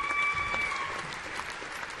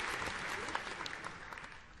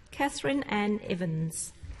 Catherine Ann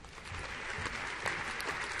Evans.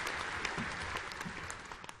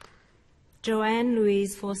 Joanne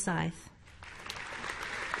Louise Forsyth.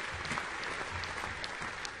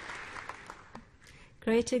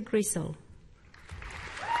 Greta Grissel.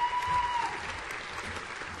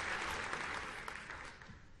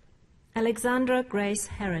 Alexandra Grace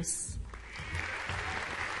Harris.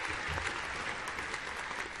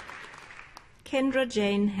 Kendra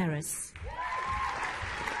Jane Harris.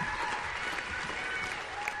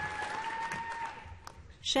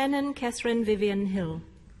 Shannon Catherine Vivian Hill.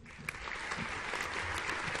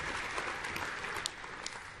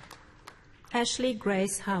 Ashley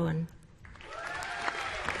Grace Howen.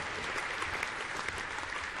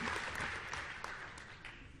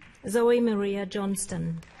 Zoe Maria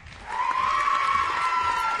Johnston.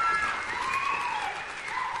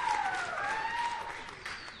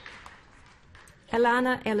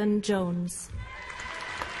 Alana Ellen Jones.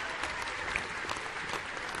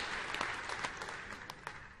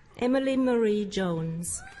 Emily Marie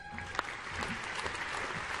Jones.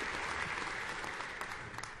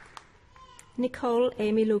 Nicole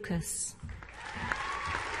Amy Lucas.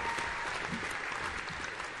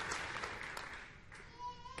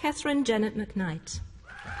 Catherine Janet McKnight.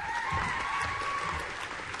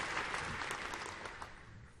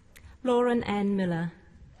 Lauren Ann Miller.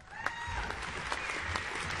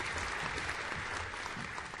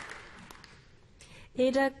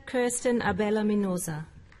 Eda Kirsten Abella Minosa.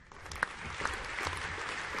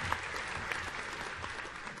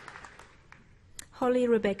 Holly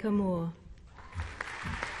Rebecca Moore.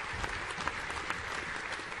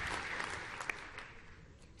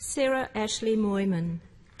 Sarah Ashley Moyman.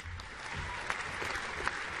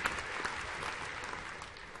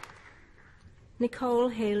 Nicole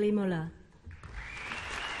Haley Muller.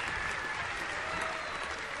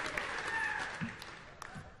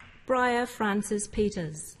 Briar Francis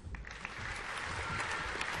Peters.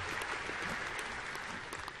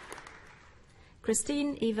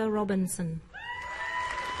 Christine Eva Robinson.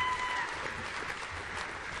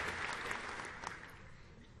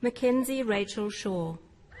 Mackenzie Rachel Shaw.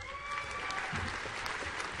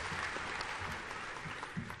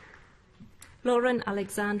 Lauren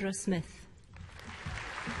Alexandra Smith.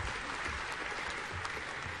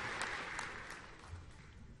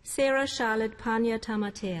 Sarah Charlotte Panya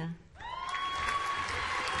Tamatea.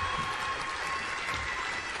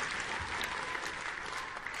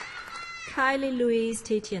 Kylie Louise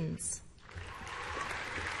Titians.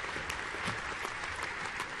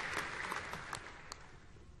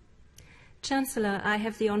 Chancellor, I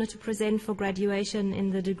have the honor to present for graduation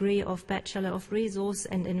in the degree of Bachelor of Resource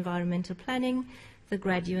and Environmental Planning the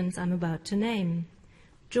graduates I'm about to name.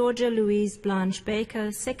 Georgia Louise Blanche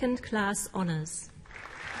Baker, second class honors.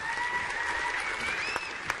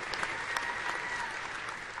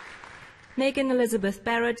 Megan Elizabeth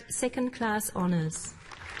Barrett, second class honors.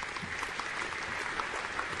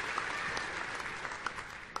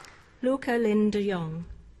 Luca Lynn de Jong.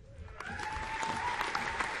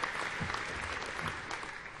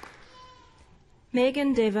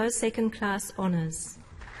 Megan Dever, second class honors.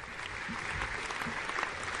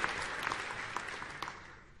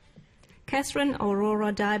 Catherine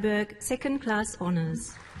Aurora Dyberg, second class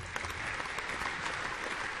honors.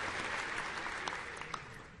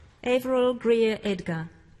 Averill Greer Edgar.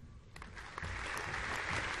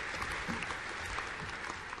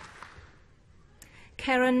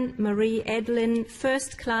 Karen Marie Edlin,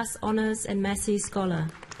 first class honors and Massey scholar.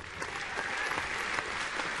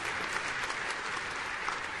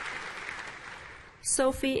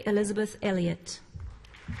 Sophie Elizabeth Elliott.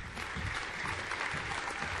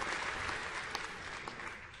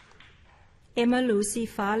 Emma Lucy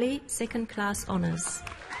Farley, second class honors.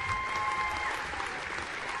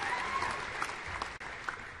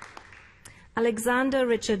 Alexander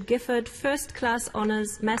Richard Gifford, first class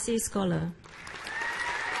honors, Massey scholar.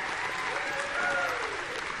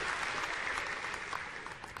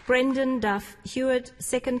 Brendan Duff Hewitt,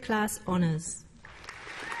 second class honors.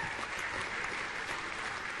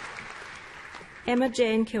 Emma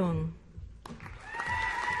Jane Keung.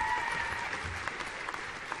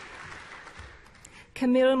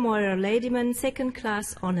 Camille Moira Ladyman, second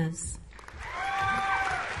class honors.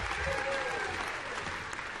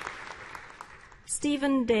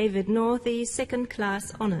 Stephen David Northey, second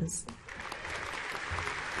class honors.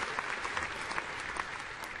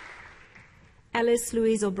 Alice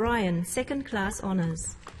Louise O'Brien, second class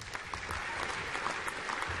honors.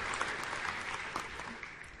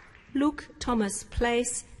 Luke Thomas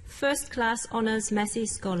Place, first class honors, Massey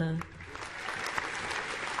scholar.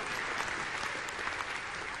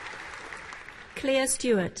 Claire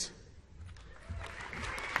Stewart.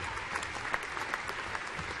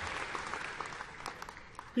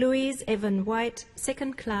 Louise Evan White,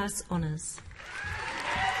 second class honors.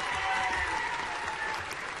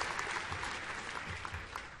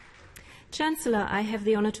 Chancellor, I have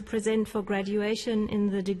the honor to present for graduation in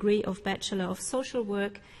the degree of Bachelor of Social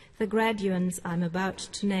Work the graduates I'm about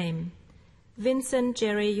to name. Vincent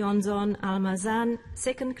Jerry Yonzon Almazan,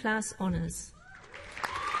 second class honors.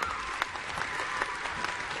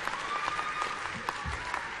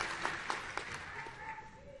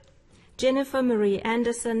 Jennifer Marie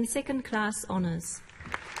Anderson, second class honors.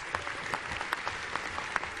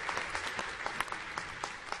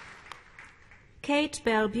 Kate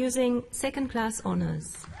Bell Busing, second class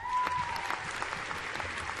honors.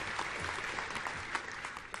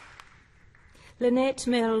 Lynette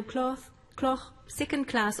Mel Cloch, second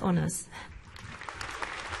class honors.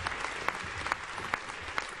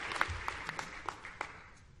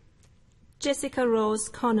 Jessica Rose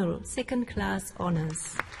Connell, second class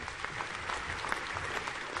honors.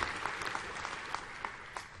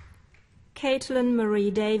 Caitlin Marie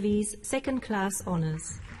Davies, second class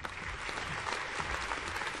honors.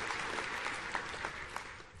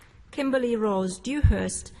 Kimberly Rose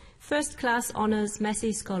Dewhurst, First Class Honours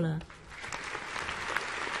Massey Scholar.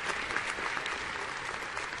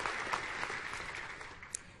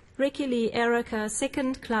 Ricky Lee Erica,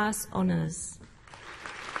 Second Class Honours.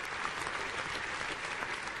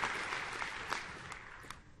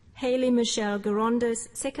 Hayley Michelle Garondes,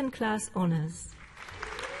 Second Class Honours.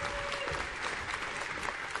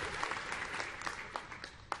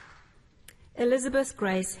 Elizabeth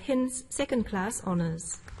Grace Hinz, Second Class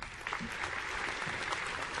Honours.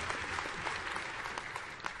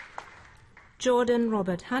 Jordan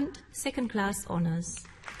Robert Hunt, Second Class Honours.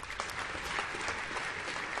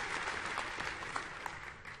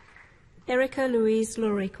 Erica Louise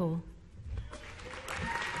Lorico.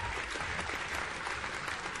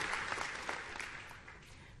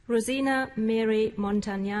 Rosina Mary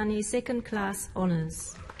Montagnani, Second Class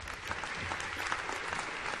Honours.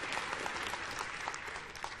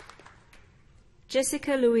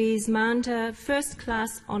 Jessica Louise Manta, First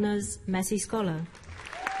Class Honours Massey Scholar.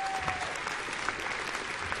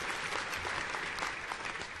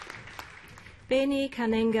 Beni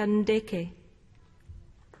Kanenga Ndeke.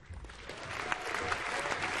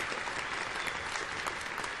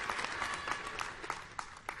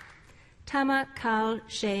 Tama Carl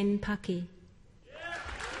Shane Paki.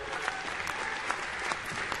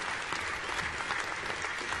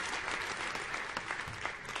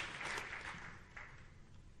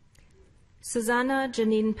 Susanna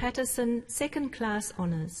Janine Patterson, Second Class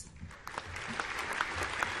Honours.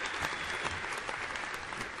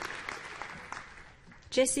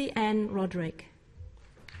 Jessie Ann Roderick.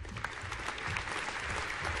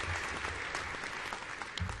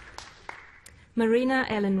 Marina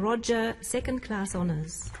Ellen Roger, Second Class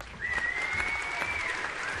Honours.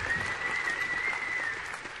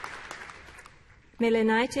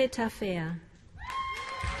 Melenite Tafea.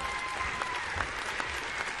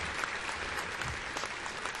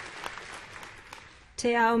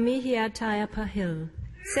 Te Ao Mihia Taiapa Hill,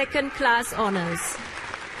 Second Class Honours.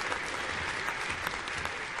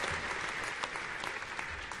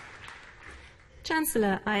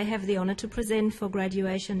 Chancellor, I have the honour to present for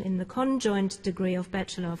graduation in the conjoint degree of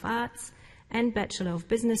Bachelor of Arts and Bachelor of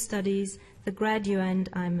Business Studies the graduand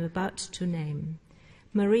I'm about to name,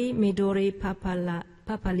 Marie Midori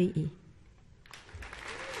Papali'i.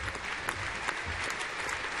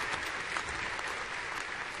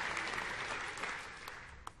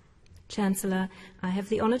 Chancellor, I have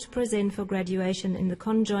the honour to present for graduation in the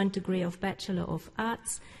conjoint degree of Bachelor of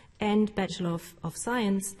Arts and Bachelor of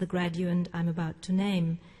Science the graduand I'm about to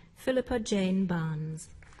name, Philippa Jane Barnes.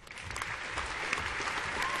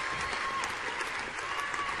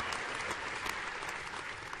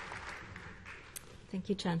 Thank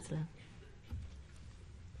you, Chancellor.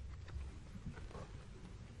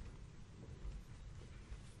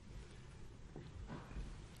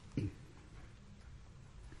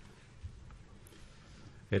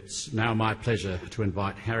 It's now my pleasure to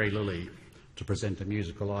invite Harry Lilly to present a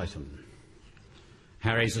musical item.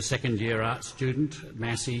 Harry's a second-year art student at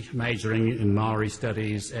Massey, majoring in Maori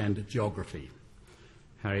studies and geography.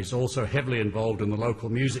 Harry's also heavily involved in the local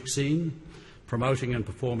music scene, promoting and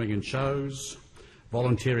performing in shows,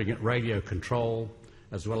 volunteering at Radio Control,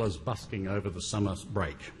 as well as busking over the summer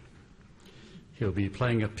break. He'll be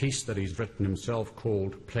playing a piece that he's written himself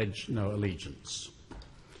called Pledge No Allegiance.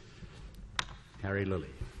 Harry Lilly.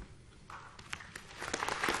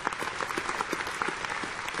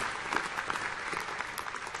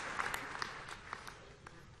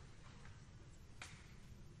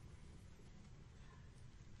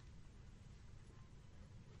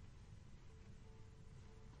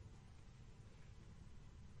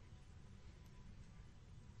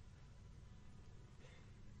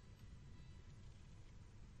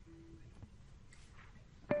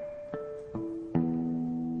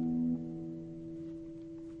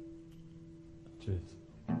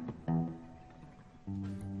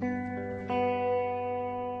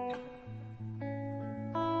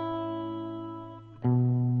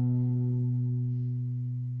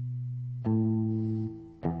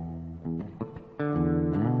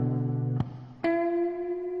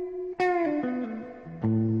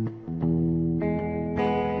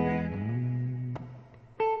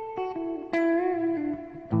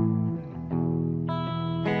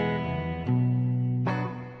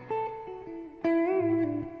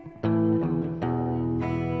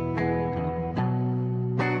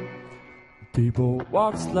 People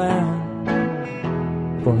walks land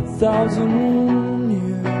for 1,000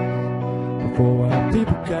 years before our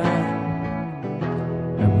people can,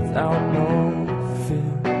 and without no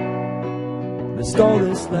fear, they stole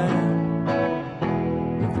this land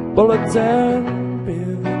with bullets and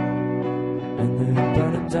beer. they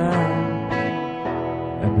burn it down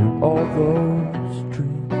and move all those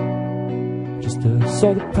trees just to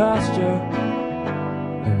sow the pasture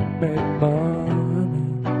and make money.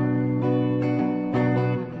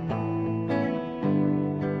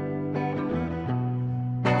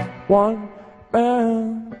 One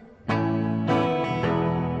man,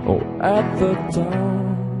 oh, at the top,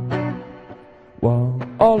 while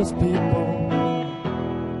all his people,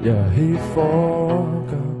 yeah, he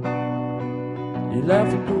forgot. He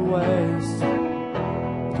left it to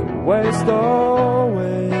waste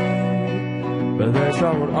away. But they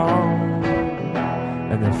traveled on,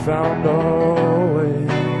 and they found a way.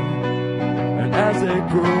 And as they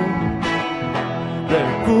grew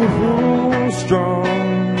strong,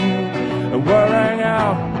 and wearing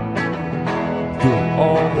out through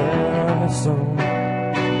all their song.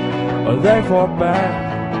 They fought back,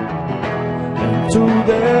 and to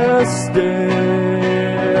this day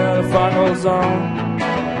the fight goes on,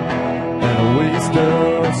 and we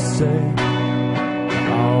still say,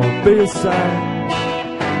 I'll be the same.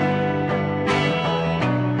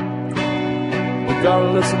 We gotta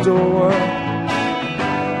listen to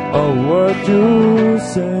a word you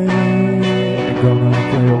say. You're gonna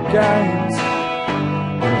play your games,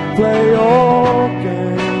 gonna play your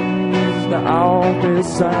games. Now I'll be the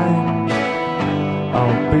same,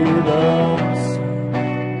 I'll be the same.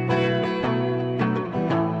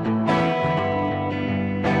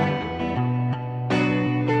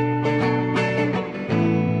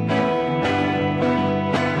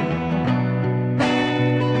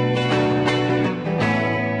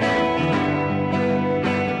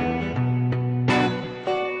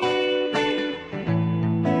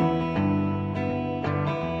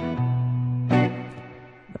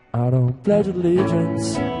 I don't pledge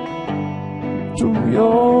allegiance to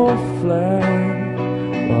your flag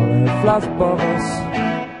while it flies above us,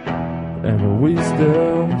 and we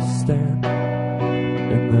still stand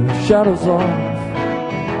in the shadows of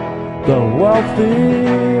the wealthy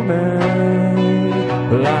man,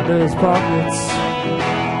 lined his pockets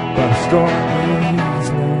by destroying these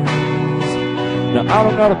lands. Now I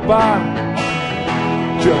don't gotta buy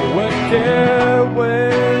your wicked way.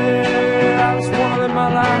 I just wanna live my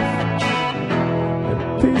life in a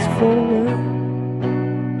peaceful way.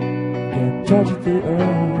 Can't touch the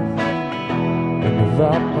earth, and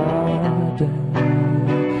without my day,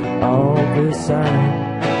 I'll be the same,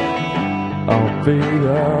 I'll be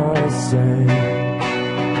the same.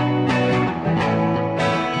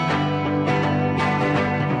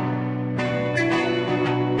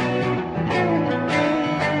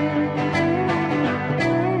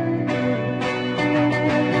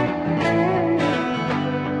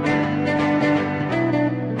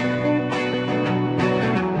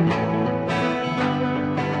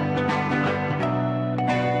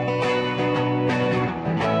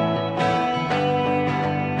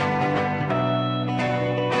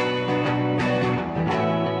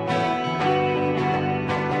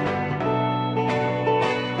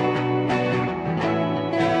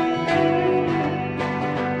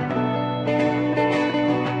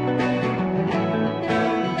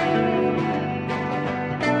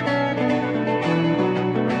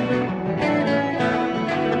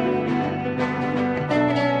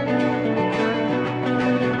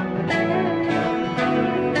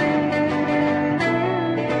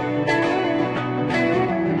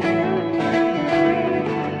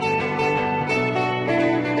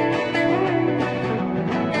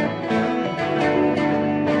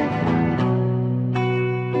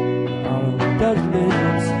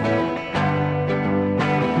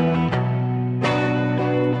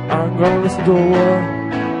 I'm gonna listen to a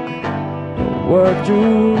word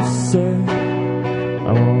you say.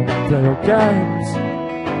 I won't play your games,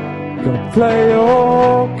 gonna play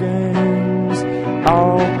your games.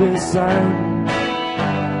 I'll be the same,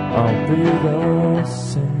 I'll be the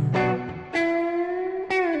same.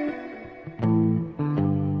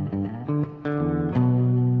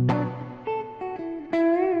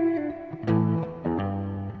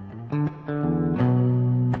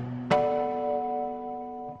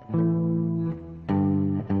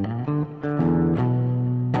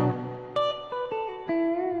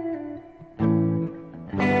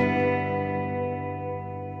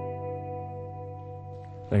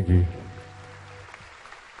 Thank you.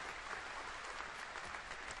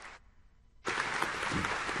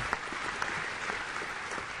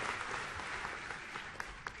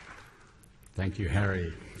 Thank you,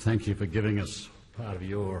 Harry. Thank you for giving us part of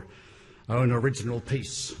your own original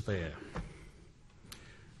piece there.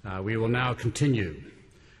 We will now continue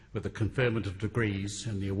with the conferment of degrees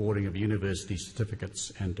and the awarding of university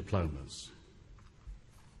certificates and diplomas.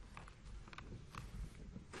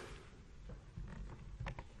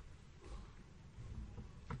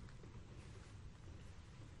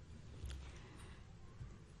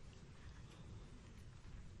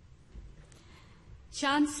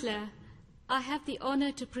 Chancellor, I have the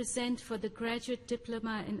honor to present for the Graduate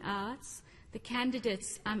Diploma in Arts the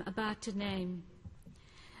candidates I'm about to name.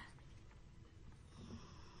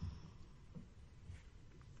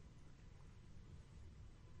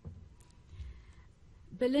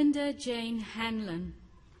 Belinda Jane Hanlon.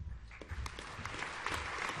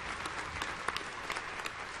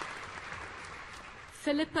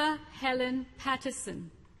 Philippa Helen Patterson.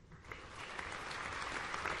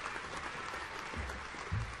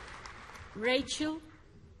 Rachel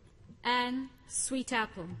Ann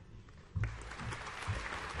Sweetapple.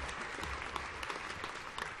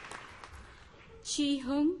 Chi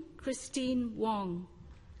Hung Christine Wong.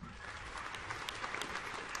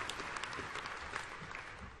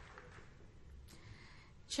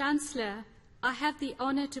 Chancellor, I have the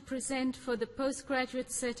honor to present for the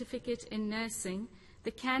postgraduate certificate in nursing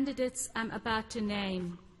the candidates I'm about to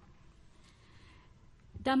name.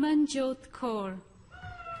 Damanjot Kaur.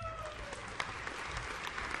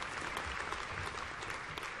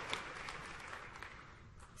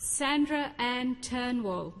 Sandra Ann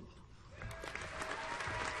Turnwall.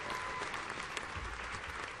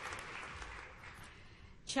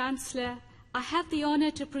 Chancellor, I have the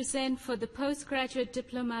honor to present for the postgraduate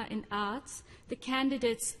diploma in arts the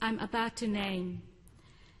candidates I'm about to name.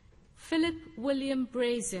 Philip William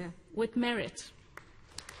Brazier, with merit.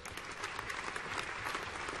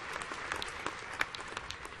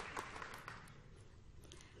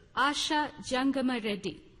 Asha Jangama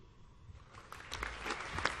Reddy.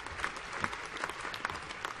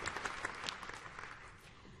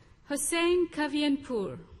 Hussain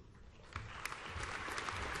Kavianpur.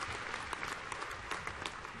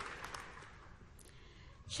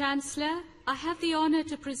 Chancellor, I have the honor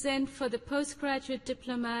to present for the postgraduate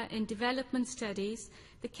diploma in development studies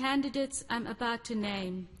the candidates I'm about to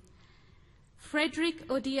name. Frederick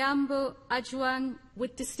Odiambo Ajuang,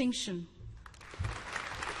 with distinction.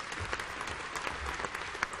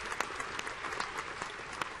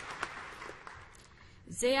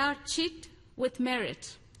 Zayar Chit, with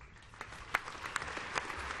merit.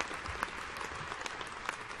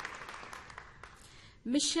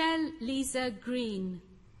 Michelle Lisa Green.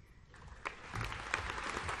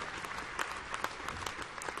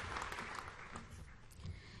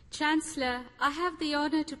 Chancellor, I have the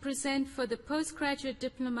honor to present for the postgraduate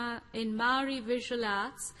diploma in Maori Visual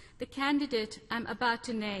Arts the candidate I'm about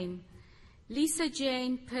to name, Lisa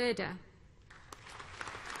Jane Perda.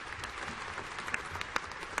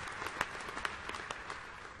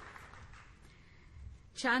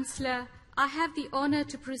 Chancellor, I have the honor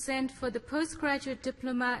to present for the postgraduate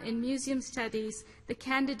diploma in museum studies the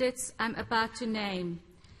candidates I'm about to name,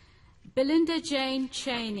 Belinda Jane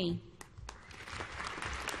Cheney.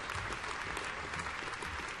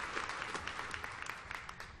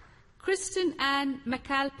 Kristen Ann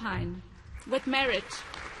McAlpine, with merit.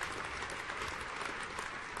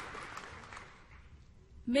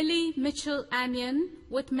 Millie Mitchell Anion,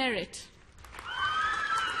 with merit.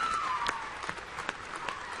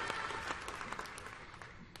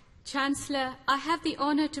 Chancellor, I have the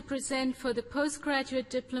honor to present for the postgraduate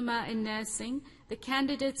diploma in nursing the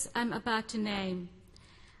candidates I'm about to name.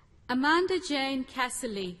 Amanda Jane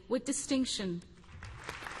Casserly, with distinction.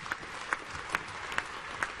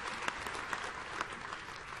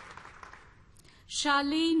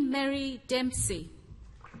 Charlene Mary Dempsey.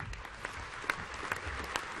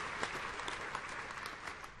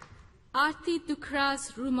 Aarti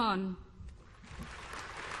Dukras Rumon.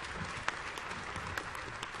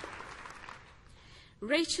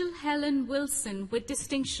 Rachel Helen Wilson, with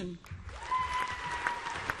distinction.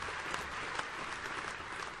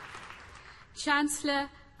 Chancellor,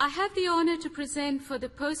 I have the honor to present for the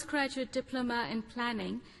postgraduate diploma in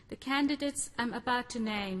planning the candidates I'm about to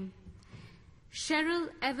name. Cheryl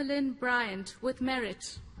Evelyn Bryant, with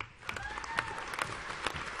merit.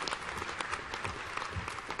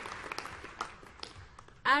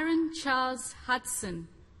 Aaron Charles Hudson.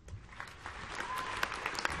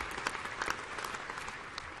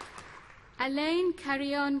 Elaine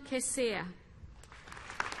Carrion Kesea.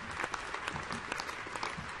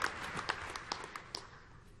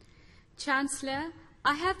 Chancellor,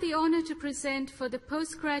 I have the honor to present for the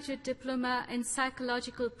postgraduate diploma in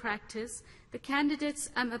psychological practice the candidates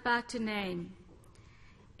I'm about to name.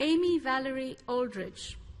 Amy Valerie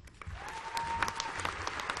Aldridge.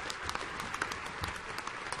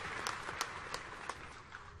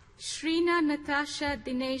 Shrina Natasha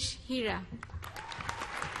Dinesh Hira.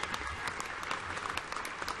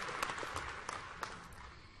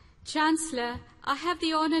 Chancellor, I have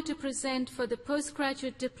the honor to present for the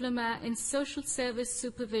postgraduate diploma in social service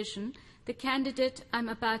supervision the candidate I'm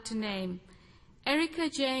about to name, Erica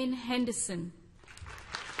Jane Henderson.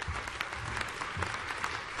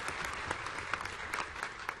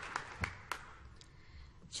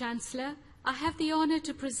 Chancellor, I have the honor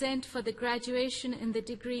to present for the graduation in the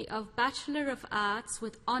degree of Bachelor of Arts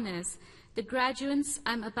with honors the graduates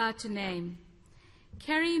I'm about to name.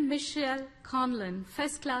 Kerry Michelle Conlon,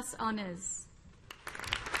 First Class Honors.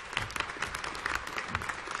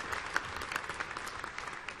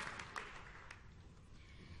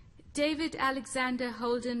 David Alexander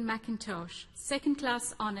Holden McIntosh, Second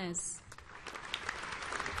Class Honors.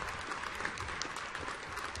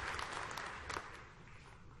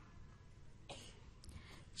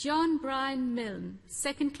 John Brian Milne,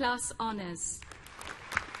 Second Class Honors.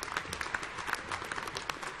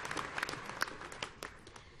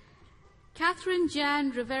 Catherine Jan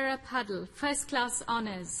Rivera Puddle, First Class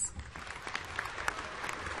Honors.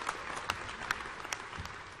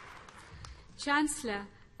 Chancellor,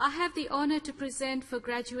 I have the honor to present for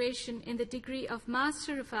graduation in the degree of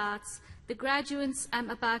Master of Arts the graduates I'm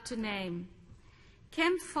about to name.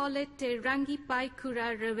 Kem Follett Te Rangipai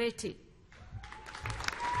Kura Reweti.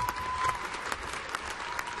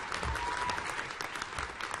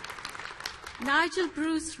 Nigel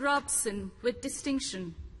Bruce Robson with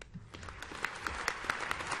distinction.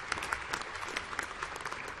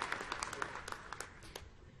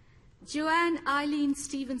 Joanne Eileen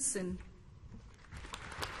Stevenson.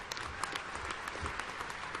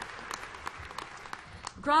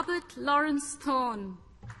 Robert Lawrence Thorne.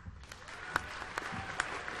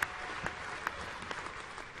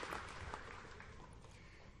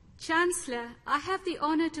 Chancellor, I have the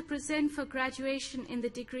honor to present for graduation in the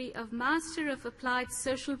degree of Master of Applied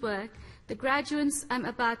Social Work the graduates I'm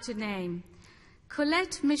about to name.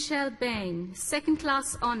 Colette Michelle Bain, Second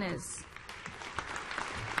Class Honors.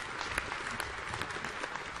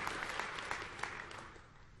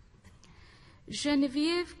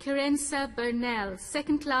 Genevieve Kerensa Burnell,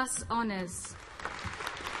 Second Class Honors.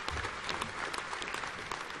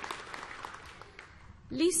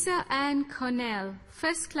 Lisa Ann Cornell,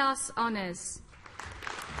 First Class Honors.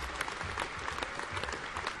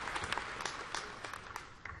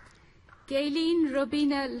 Gayleen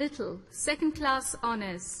Robina Little, Second Class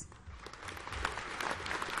Honors.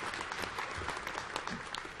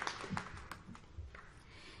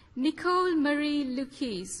 Nicole Marie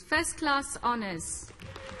Lukis, First Class Honors.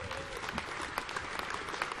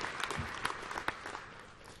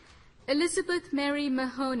 Elizabeth Mary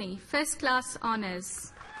Mahoney, First Class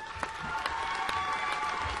Honors.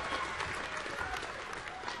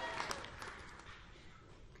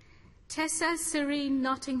 Tessa Serene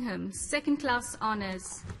Nottingham, Second Class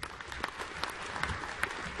Honors.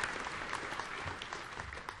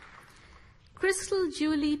 Crystal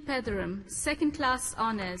Julie Petheram, Second Class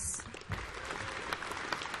Honors.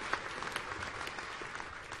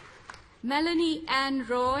 Melanie Ann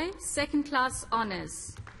Roy, Second Class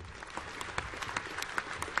Honors.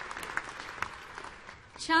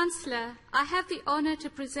 Chancellor, I have the honor to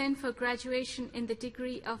present for graduation in the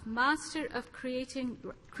degree of Master of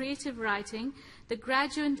Creative Writing the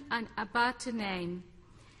graduate I'm about to name.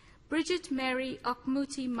 Bridget Mary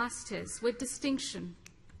Okmuti Masters with distinction.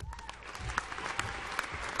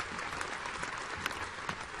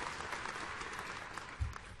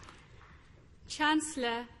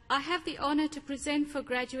 Chancellor, I have the honor to present for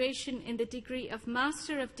graduation in the degree of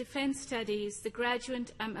Master of Defense Studies the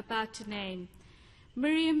graduate I'm about to name.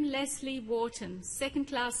 Miriam Leslie Wharton, Second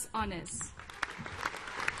Class Honors.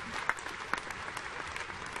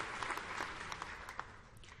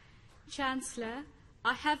 Chancellor,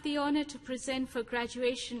 I have the honor to present for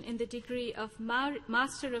graduation in the degree of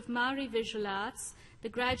Master of Maori Visual Arts the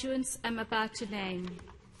graduates I'm about to name.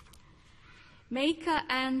 Meika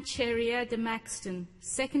Ann Cheria de Maxton,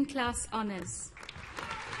 Second Class Honors.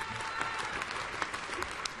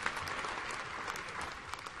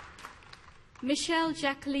 Michelle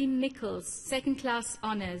Jacqueline Nichols, Second Class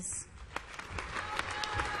Honors.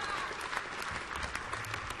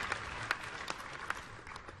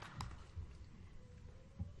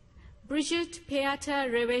 Bridget Peata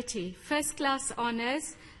Reweti, First Class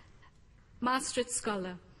Honors, Maastricht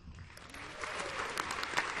Scholar.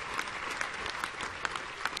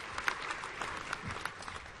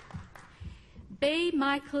 Bay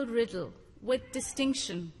Michael Riddle, with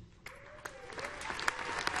distinction.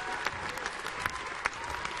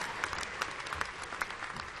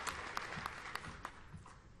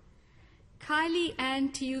 Kylie Ann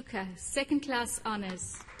Tiuka, Second Class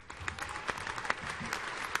Honors.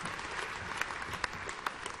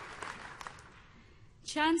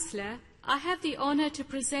 Chancellor, I have the honor to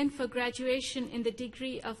present for graduation in the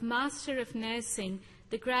degree of Master of Nursing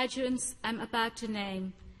the graduates I'm about to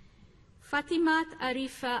name. Fatimat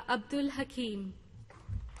Arifa Abdul Hakim.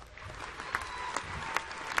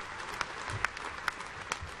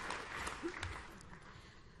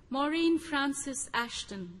 Maureen Frances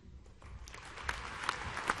Ashton.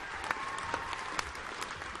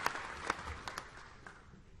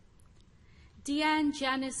 Deanne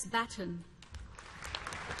Janice Batten.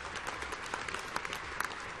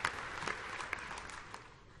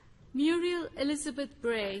 Muriel Elizabeth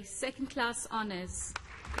Bray, second class honours.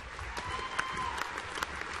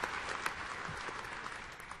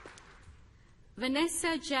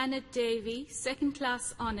 Vanessa Janet Davey, second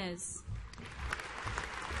class honours.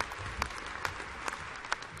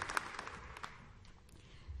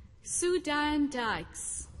 Sue Diane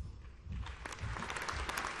Dykes.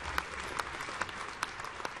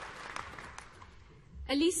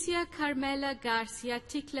 Alicia Carmela Garcia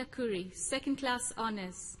Tikla Curry, second class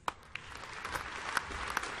honours.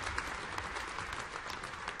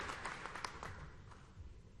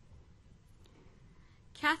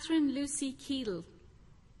 Catherine Lucy Keel.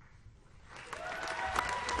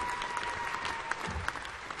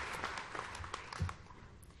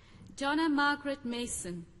 Donna Margaret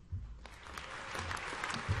Mason.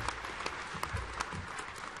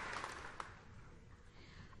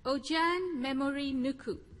 Ojan Memory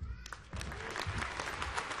Nuku.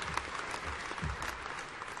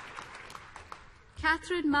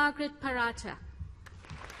 Catherine Margaret Parata.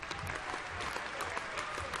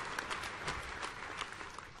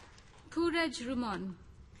 Courage Rumon.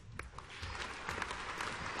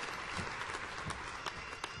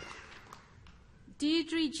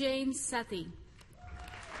 Deirdre Jane Sathi.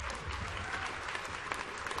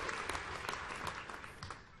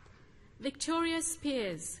 Victoria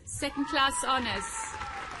Spears, second class honours.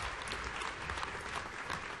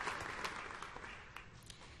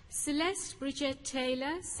 Celeste Bridget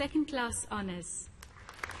Taylor, second class honours.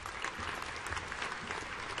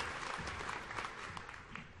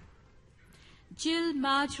 Jill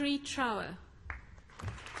Marjorie Trower.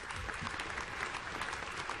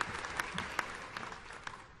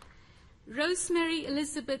 Rosemary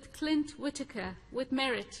Elizabeth Clint Whitaker, with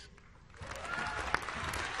merit.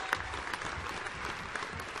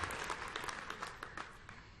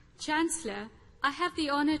 Chancellor, I have the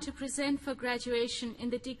honour to present for graduation in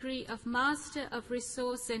the degree of Master of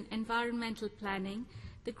Resource and Environmental Planning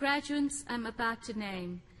the graduates I'm about to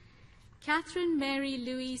name. Catherine Mary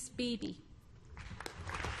Louise Beebe.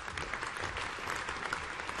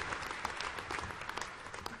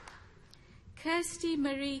 Kirsty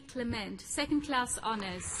Marie Clement, second class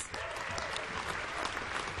honours.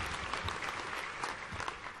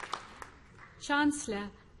 Chancellor,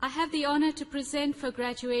 I have the honour to present for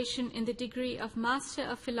graduation in the degree of Master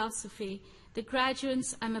of Philosophy the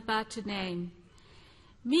graduates I'm about to name.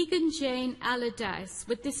 Megan Jane Allardyce,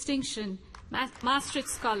 with distinction, Maastricht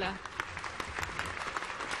Scholar.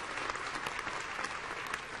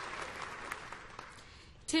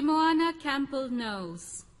 Timoana Campbell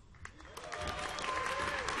Knowles.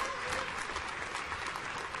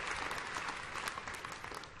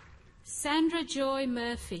 Sandra Joy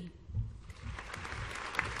Murphy.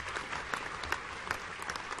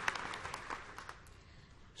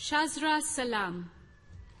 Shazra Salam.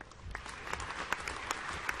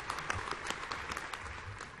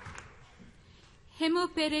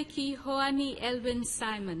 Hemopereki Hoani Elvin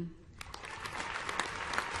Simon.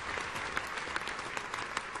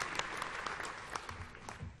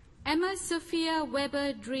 Emma Sophia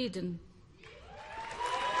Weber Dreden.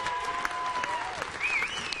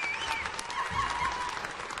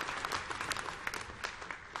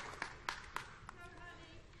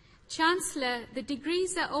 Chancellor, the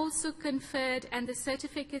degrees are also conferred and the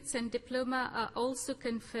certificates and diploma are also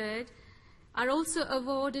conferred, are also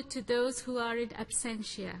awarded to those who are in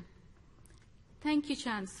absentia. Thank you,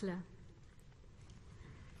 Chancellor.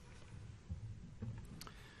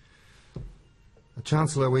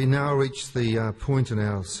 Chancellor, we now reach the point in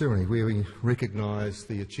our ceremony where we recognise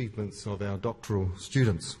the achievements of our doctoral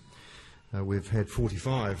students. We've had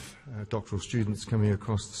 45 doctoral students coming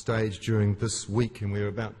across the stage during this week, and we're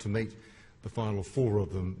about to meet the final 4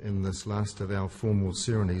 of them in this last of our formal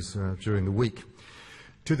ceremonies during the week.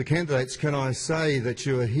 To the candidates, can I say that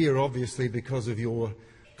you are here obviously because of your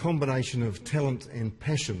combination of talent and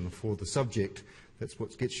passion for the subject. That's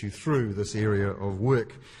what gets you through this area of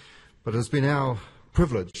work. But it's been our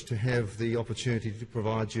privilege to have the opportunity to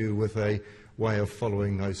provide you with a way of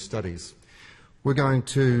following those studies. We're going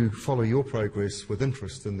to follow your progress with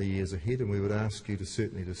interest in the years ahead, and we would ask you to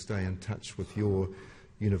certainly to stay in touch with your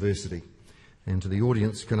university. And to the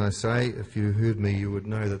audience, can I say, if you heard me, you would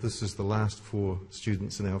know that this is the last 4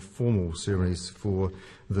 students in our formal ceremonies for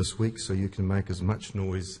this week, so you can make as much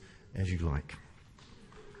noise as you like.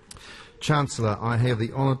 Chancellor, I have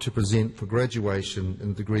the honour to present for graduation in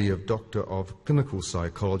the degree of Doctor of Clinical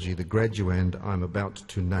Psychology the graduand I'm about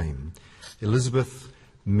to name, Elizabeth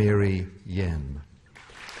Mary Yan.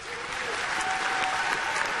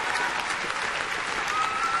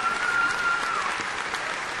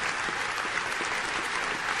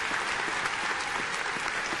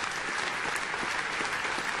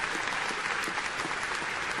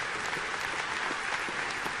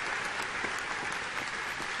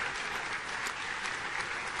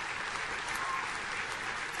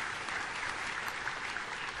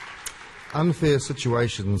 Unfair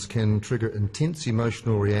situations can trigger intense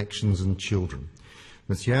emotional reactions in children.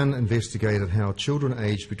 Ms. Yan investigated how children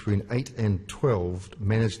aged between 8 and 12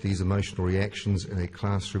 managed these emotional reactions in a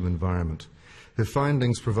classroom environment. Her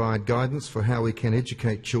findings provide guidance for how we can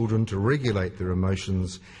educate children to regulate their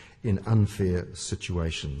emotions in unfair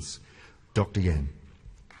situations. Dr. Yan.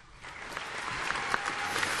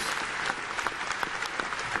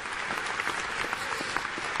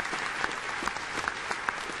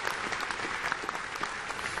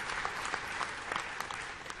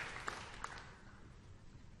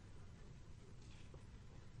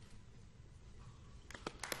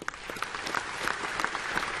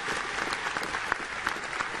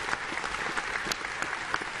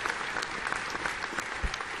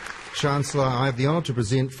 Chancellor, I have the honour to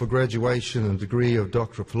present for graduation in the degree of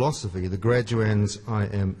Doctor of Philosophy the graduands I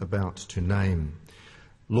am about to name.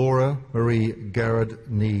 Laura Marie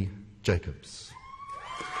Garrard-Nee Jacobs.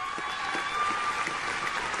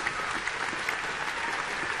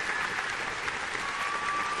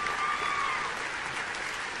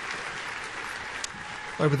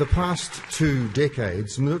 Over the past 2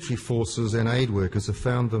 decades, military forces and aid workers have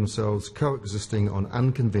found themselves coexisting on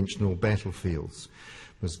unconventional battlefields.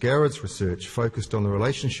 Ms. Garrett's research focused on the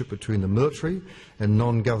relationship between the military and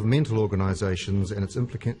non-governmental organisations and its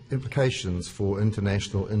implications for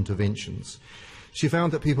international interventions. She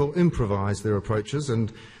found that people improvise their approaches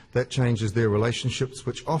and that changes their relationships,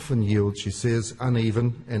 which often yield, she says,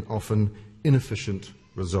 uneven and often inefficient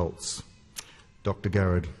results. Dr.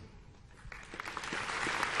 Garrett.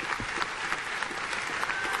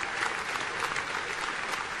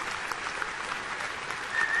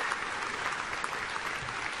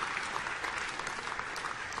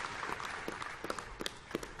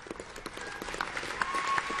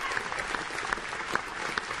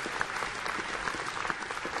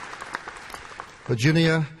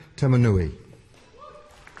 Virginia Tamanui.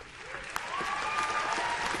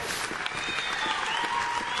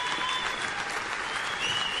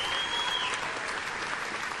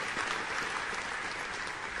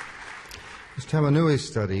 Ms. Tamanui's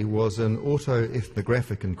study was an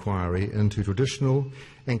autoethnographic inquiry into traditional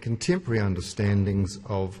and contemporary understandings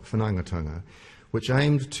of whanaungatanga, which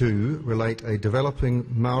aimed to relate a developing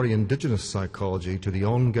Maori indigenous psychology to the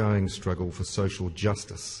ongoing struggle for social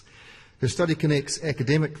justice. Her study connects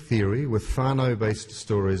academic theory with whānau-based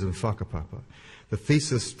stories and whakapapa. The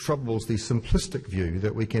thesis troubles the simplistic view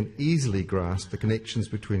that we can easily grasp the connections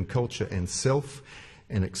between culture and self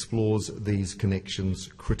and explores these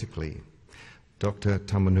connections critically. Dr.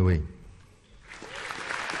 Tamanui.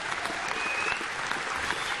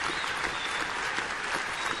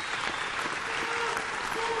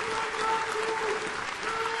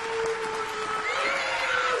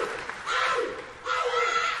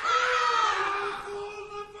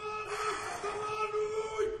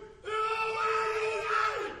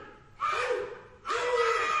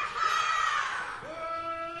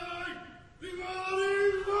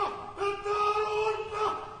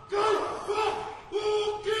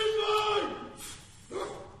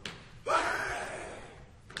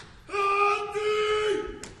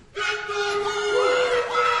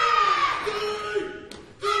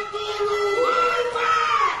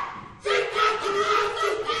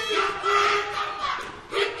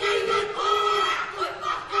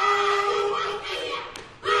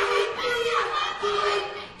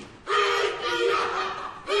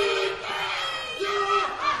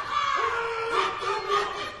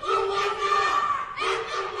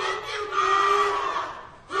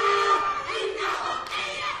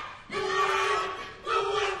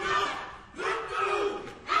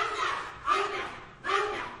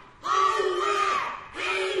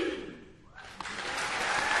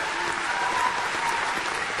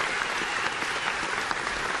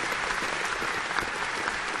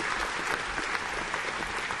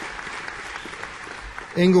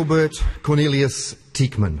 Engelbert Cornelius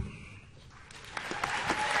Tieckmann.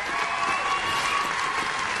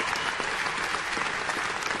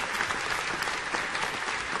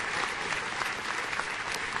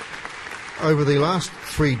 over the last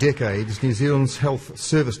 3 decades, New Zealand's health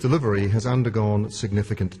service delivery has undergone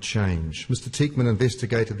significant change. Mr. Teichmann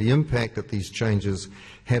investigated the impact that these changes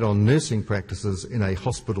had on nursing practices in a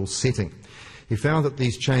hospital setting. He found that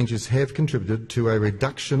these changes have contributed to a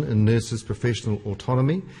reduction in nurses' professional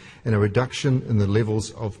autonomy and a reduction in the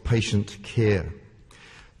levels of patient care.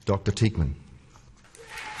 Dr. Teichmann.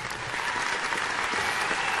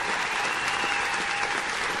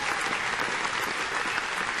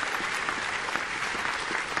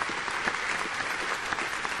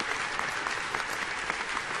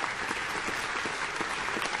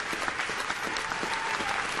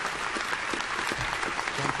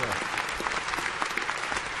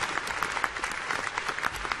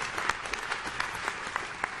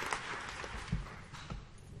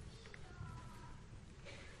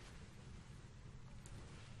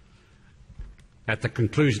 At the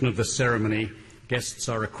conclusion of this ceremony, guests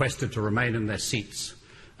are requested to remain in their seats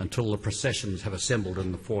until the processions have assembled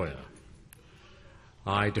in the foyer.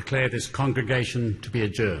 I declare this congregation to be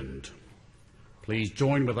adjourned. Please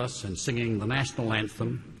join with us in singing the national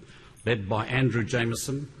anthem, led by Andrew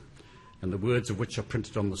Jameson, and the words of which are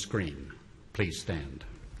printed on the screen. Please stand.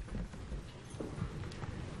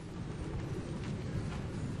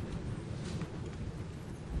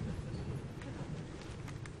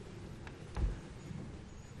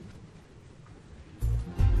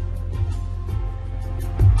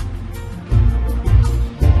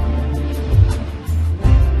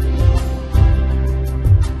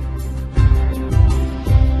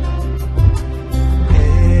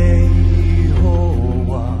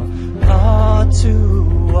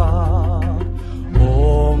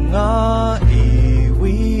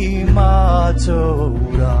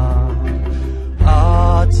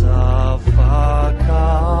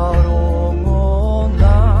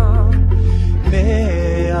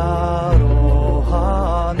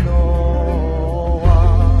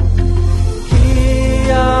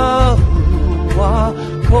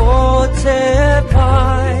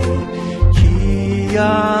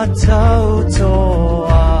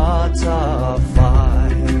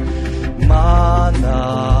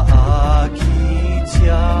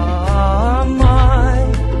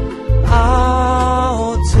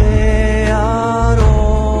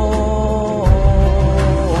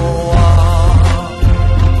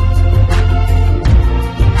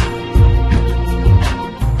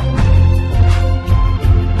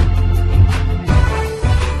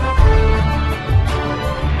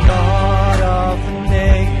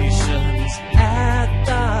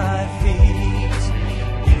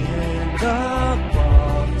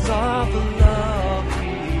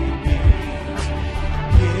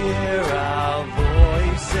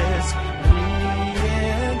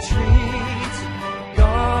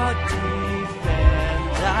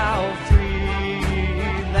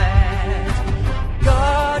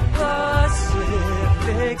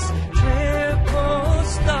 Tricks